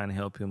and trying to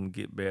help him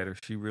get better.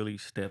 She really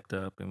stepped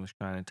up and was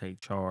trying to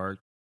take charge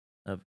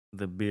of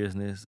the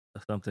business,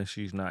 something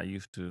she's not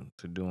used to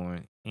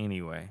doing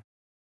anyway.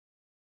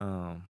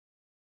 Um,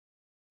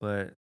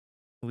 but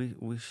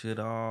we should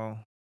all,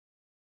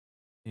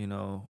 you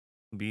know,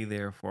 be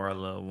there for our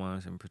loved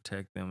ones and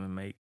protect them and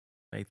make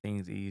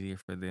things easier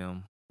for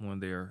them when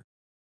they're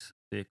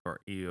sick or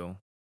ill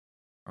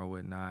or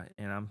whatnot.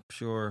 And I'm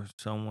sure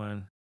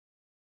someone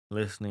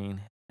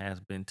listening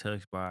has been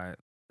touched by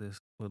this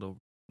little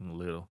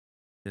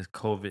this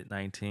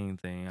COVID-19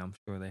 thing. I'm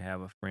sure they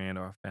have a friend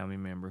or a family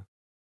member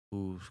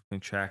who's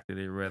contracted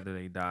it, whether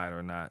they died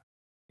or not.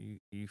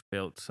 You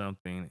felt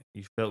something.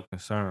 You felt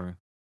concern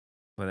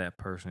for that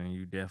person, and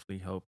you definitely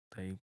hope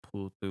they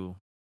pull through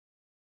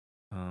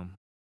um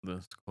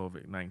this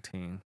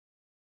COVID-19.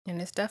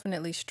 And it's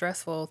definitely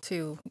stressful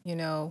too,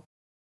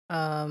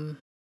 Um,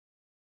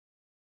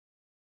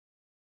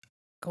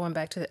 going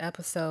back to the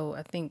episode,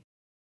 I think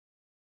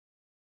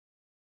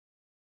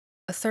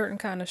a certain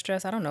kind of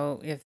stress, I don't know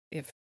if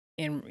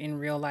in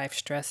real life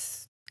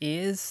stress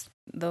is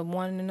the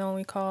one and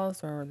only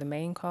cause or the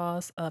main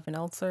cause of an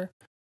ulcer,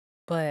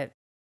 but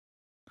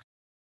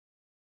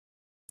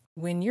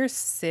when you're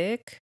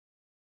sick,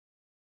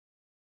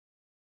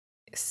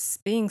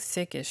 being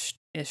sick is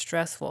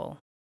stressful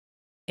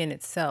in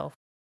itself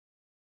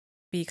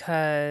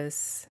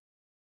because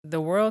the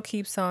world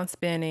keeps on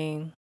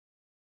spinning,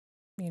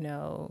 you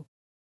know,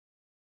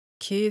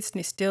 kids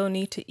still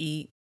need to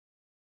eat,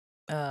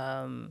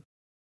 um,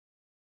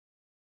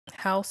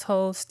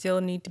 households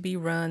still need to be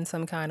run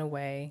some kind of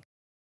way.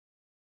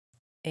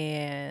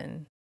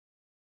 And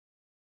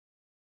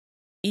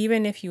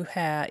even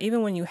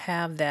when you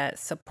have that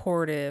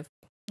supportive,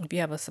 if you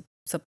have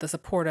the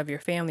support of your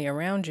family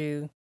around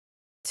you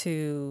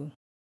to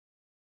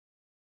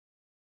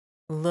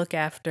look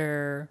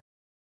after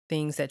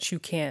things that you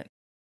can't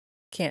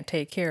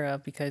take care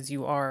of because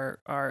you are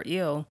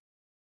ill,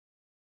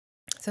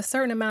 it's a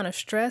certain amount of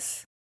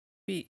stress,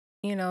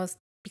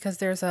 because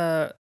there's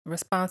a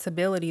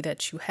responsibility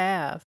that you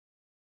have.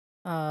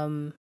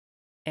 Um,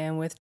 and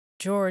with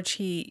George,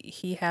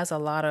 he has a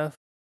lot of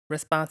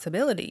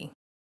responsibility.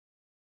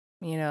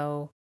 You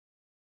know,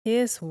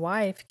 his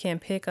wife can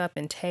pick up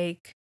and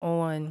take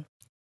on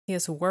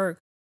his work.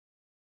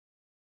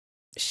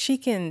 She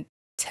can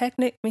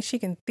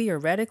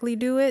theoretically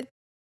do it,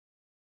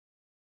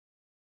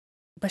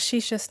 but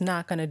she's just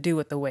not going to do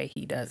it the way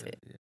he does it.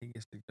 Yeah, he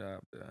gets the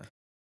job done.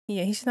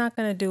 Yeah, he's not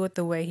going to do it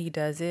the way he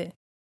does it.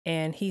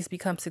 And he's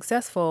become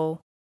successful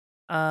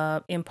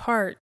in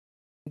part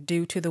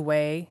due to the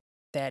way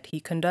that he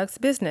conducts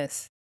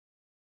business.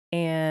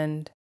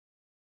 And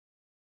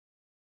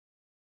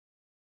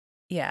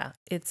yeah,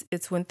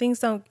 it's when things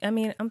don't, I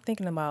mean, I'm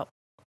thinking about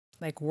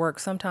like work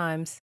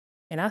sometimes,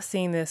 and I've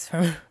seen this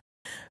from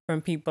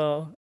from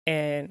people,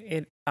 and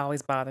it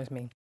always bothers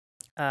me.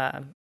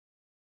 Um,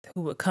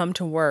 who would come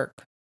to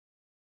work.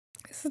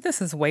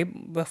 This is way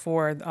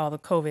before all the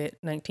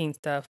COVID-19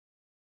 stuff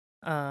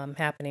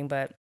happening,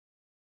 but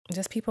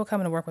just people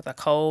coming to work with a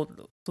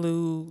cold,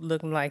 flu,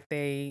 looking like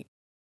they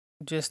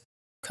just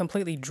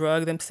completely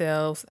drug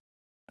themselves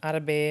out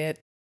of bed.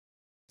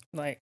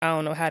 Like, I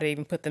don't know how they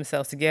even put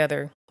themselves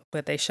together,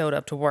 but they showed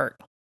up to work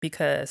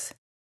because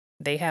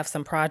they have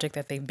some project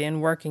that they've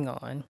been working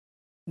on.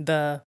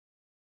 The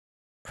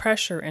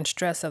pressure and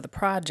stress of the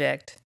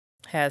project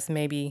has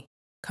maybe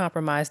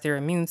compromised their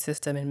immune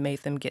system and made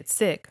them get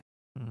sick.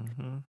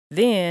 Mm-hmm.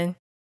 Then,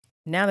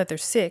 now that they're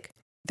sick,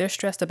 they're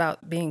stressed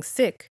about being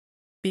sick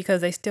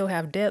because they still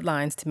have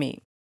deadlines to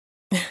meet.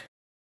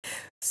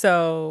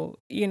 So,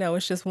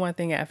 it's just one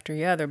thing after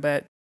the other,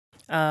 but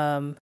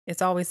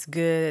it's always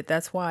good.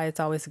 That's why it's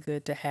always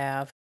good to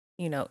have,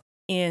 you know,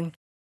 in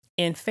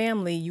in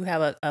family, you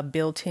have a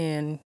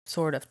built-in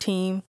sort of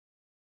team,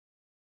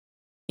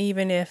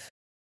 even if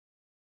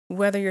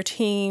whether your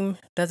team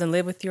doesn't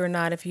live with you or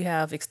not, if you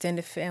have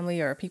extended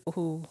family or people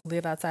who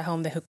live outside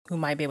home who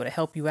might be able to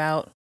help you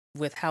out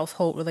with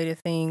household related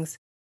things,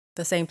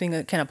 the same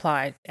thing can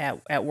apply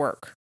at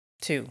work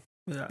too.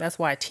 Yeah. That's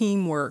why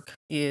teamwork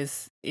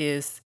is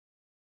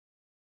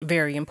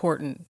very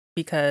important,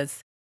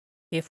 because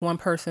if one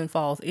person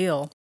falls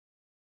ill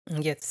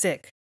and gets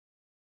sick,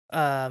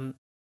 um,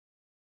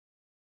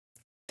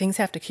 things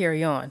have to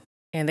carry on,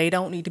 and they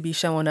don't need to be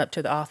showing up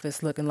to the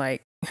office looking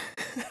like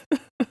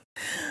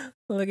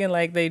looking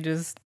like they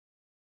just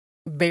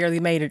barely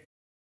made it.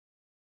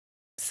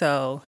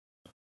 So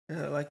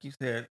Yeah, like you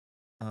said,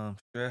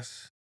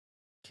 stress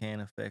can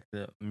affect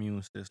the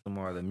immune system,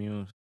 or the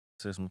immune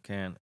system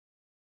can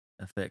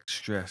affect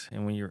stress.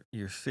 And when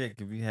you're sick,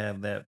 if you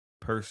have that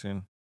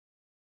person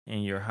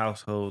in your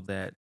household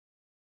that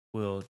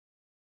will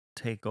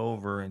take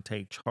over and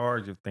take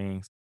charge of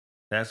things,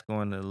 that's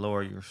going to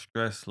lower your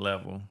stress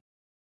level,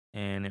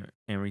 and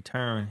in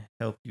return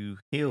help you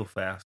heal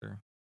faster.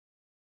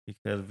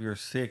 Because if you're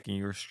sick and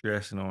you're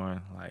stressing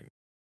on, like,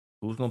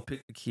 who's gonna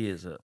pick the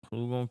kids up,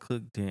 who's gonna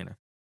cook dinner,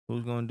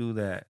 who's gonna do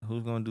that,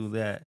 who's gonna do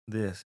that,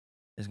 this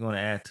is going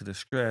to add to the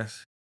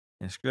stress,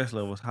 and stress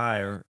levels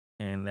higher,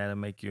 and that'll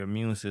make your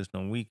immune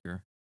system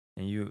weaker,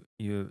 and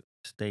you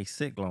stay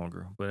sick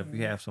longer. But if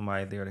you Mhm. have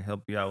somebody there to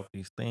help you out with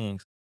these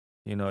things,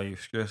 your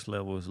stress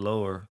level is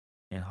lower,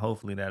 and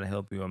hopefully that'll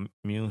help your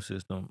immune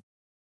system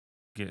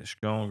get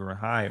stronger and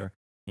higher,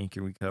 and you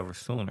can recover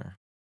sooner.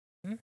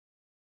 Mhm.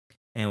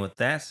 And with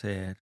that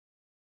said,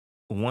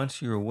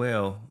 once you're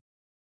well,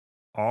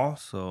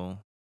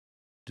 also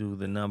do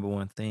the number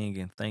one thing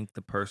and thank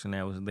the person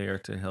that was there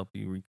to help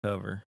you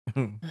recover.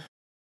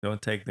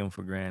 Don't take them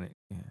for granted.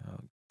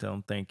 Tell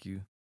them thank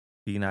you.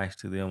 Be nice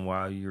to them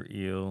while you're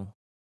ill,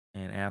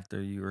 and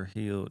after you are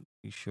healed,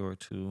 be sure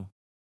to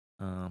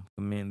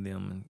commend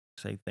them and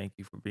say thank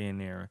you for being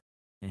there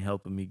and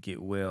helping me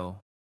get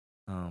well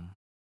um,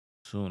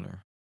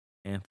 sooner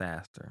and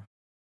faster.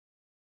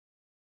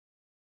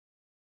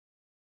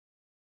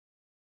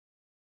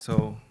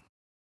 So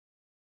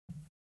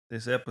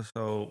this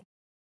episode,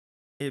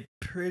 it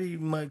pretty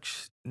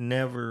much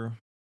never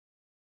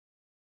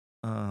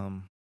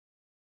um,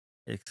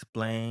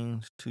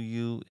 explains to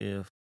you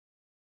if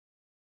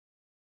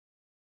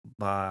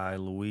by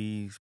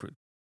Louise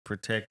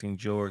protecting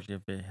George,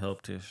 if it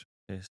helped his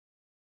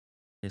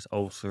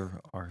ulcer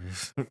or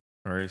his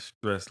or his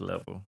stress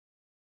level.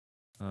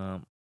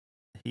 Um,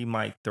 he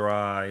might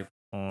thrive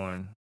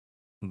on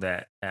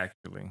that.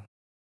 Actually,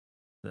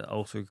 the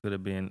ulcer could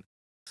have been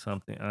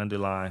something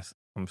underlying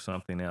from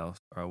something else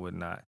or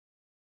whatnot.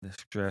 The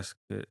stress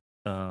could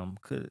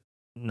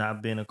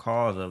not been a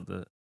cause of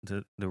the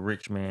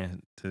rich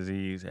man's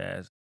disease,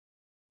 as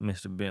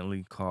Mr.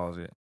 Bentley calls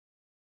it.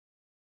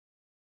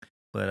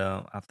 But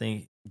I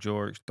think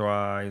George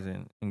thrives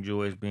and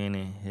enjoys being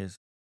in his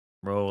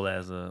role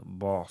as a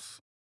boss.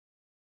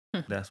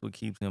 That's what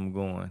keeps him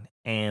going,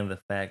 and the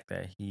fact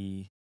that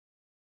he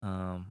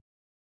um,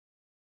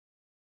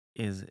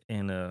 is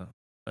in a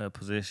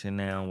position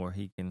now where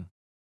he can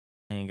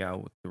hang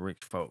out with the rich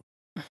folk.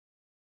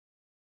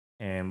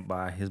 And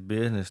by his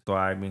business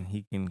thriving,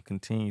 he can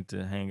continue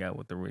to hang out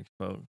with the rich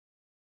folk.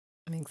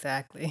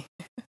 Exactly.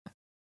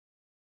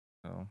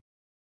 So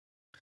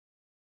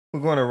we're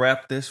going to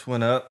wrap this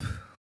one up.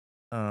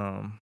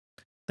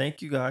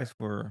 Thank you guys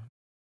for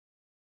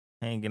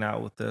hanging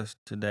out with us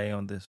today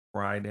on this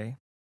Friday.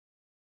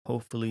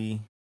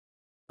 Hopefully,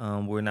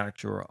 we're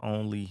not your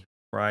only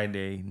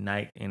Friday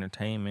night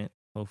entertainment.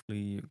 Hopefully,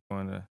 you're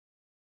going to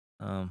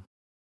Or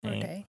hang,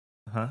 day.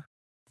 huh?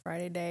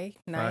 Friday day,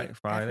 night,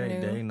 Friday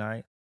afternoon. day,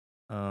 night.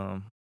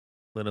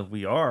 But if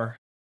we are,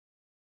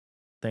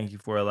 thank you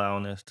for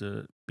allowing us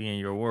to be in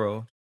your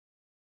world.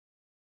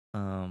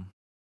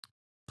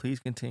 Please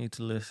continue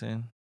to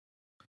listen.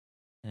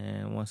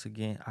 And once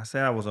again, I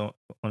said I was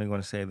only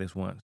going to say this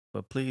once,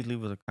 but please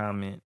leave us a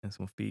comment and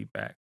some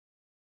feedback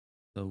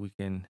so we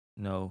can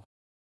know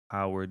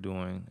how we're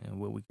doing and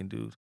what we can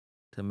do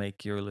to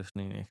make your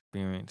listening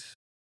experience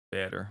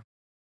better.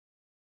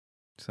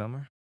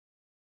 Summer?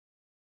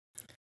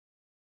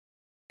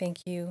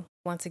 Thank you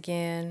once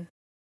again.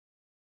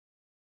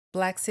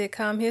 Black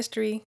Sitcom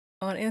History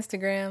on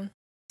Instagram.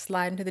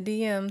 Slide into the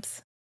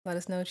DMs. Let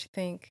us know what you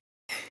think.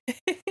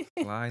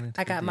 Slide into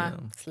I got the my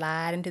DMs.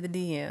 slide into the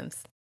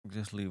DMs.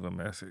 Just leave a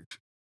message.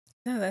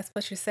 No, that's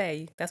what you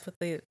say. That's what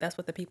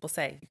the people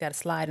say. You got to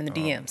slide in the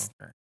DMs.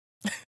 Okay.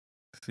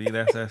 See,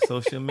 that's that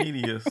social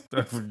media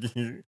stuff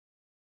again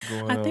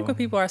going I think when on.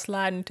 people are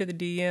sliding into the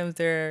DMs,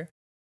 they're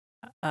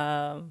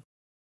I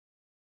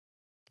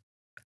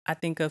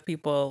think of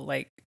people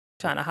like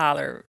trying to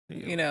holler,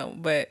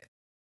 but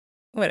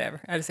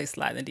whatever. I just say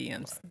slide in the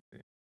DMs.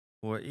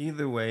 Or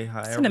either way,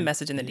 however, Send a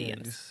message in the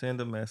DMs. Just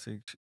send a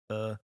message.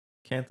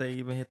 Can't they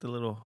even hit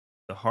the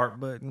heart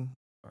button?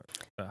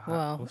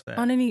 Well, what's that?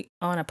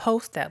 on a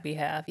post that we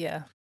have,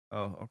 yeah.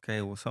 Oh,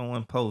 okay. Well,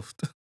 someone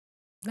post.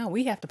 No,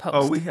 we have to post.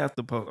 Oh, we have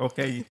to post.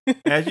 Okay.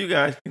 As you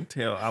guys can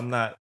tell, I'm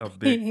not a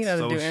big he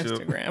doesn't social.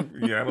 do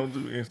Instagram. Yeah, I don't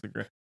do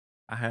Instagram.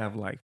 I have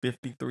like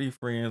 53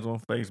 friends on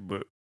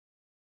Facebook,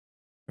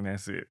 and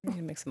that's it. You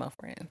can make some more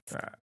friends.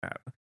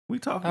 We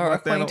talk or about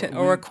acquaintance that.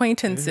 Or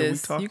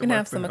acquaintances. You can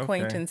have some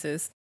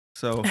acquaintances.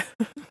 Okay. So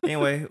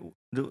anyway,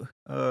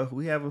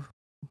 we have a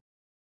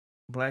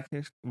Black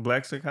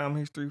Sitcom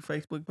History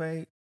Facebook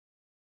page.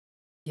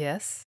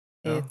 Yes,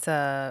 it's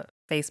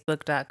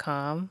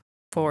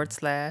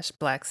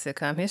facebook.com/Black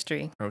Sitcom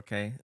History.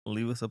 Okay,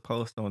 leave us a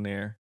post on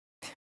there,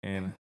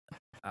 and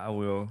I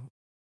will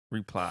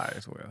reply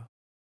as well.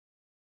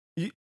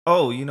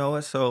 You know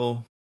what?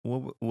 So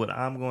what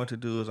I'm going to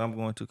do is I'm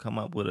going to come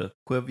up with a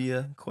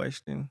trivia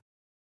question,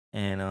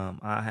 and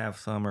I have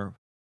Summer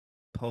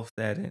post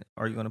that in?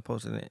 Are you going to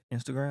post it in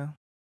Instagram?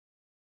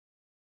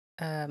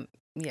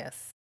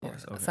 Yes, or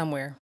Yes. Okay.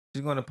 somewhere.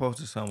 She's going to post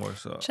it somewhere.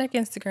 So check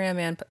Instagram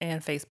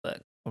and Facebook.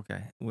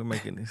 Okay, we're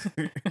making this.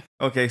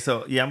 Okay,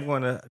 so yeah, I'm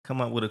going to come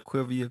up with a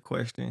trivia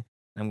question.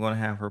 I'm going to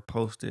have her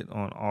post it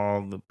on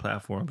all the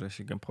platforms that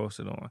she can post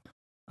it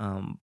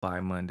on by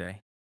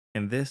Monday.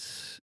 And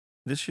this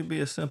should be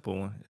a simple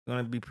one. It's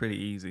going to be pretty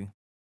easy.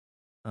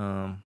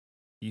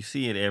 You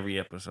see it every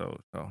episode,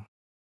 so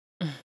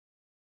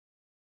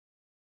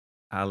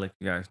I'll let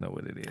you guys know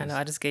what it I know. is.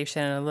 I just gave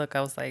Shannon a look.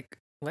 I was like,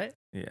 "What?"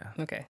 Yeah.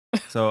 Okay.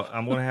 So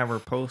I'm going to have her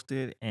post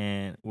it,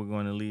 and we're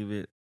going to leave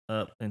it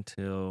up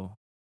until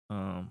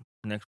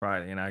next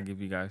Friday, and I'll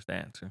give you guys the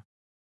answer.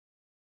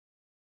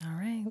 All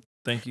right.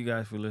 Thank you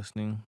guys for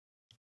listening.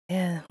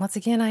 And once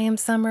again, I am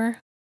Summer.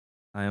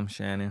 I am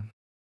Shannon.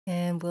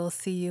 And we'll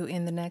see you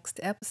in the next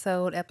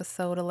episode,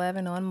 episode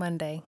 11 on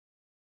Monday.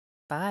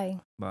 Bye.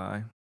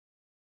 Bye.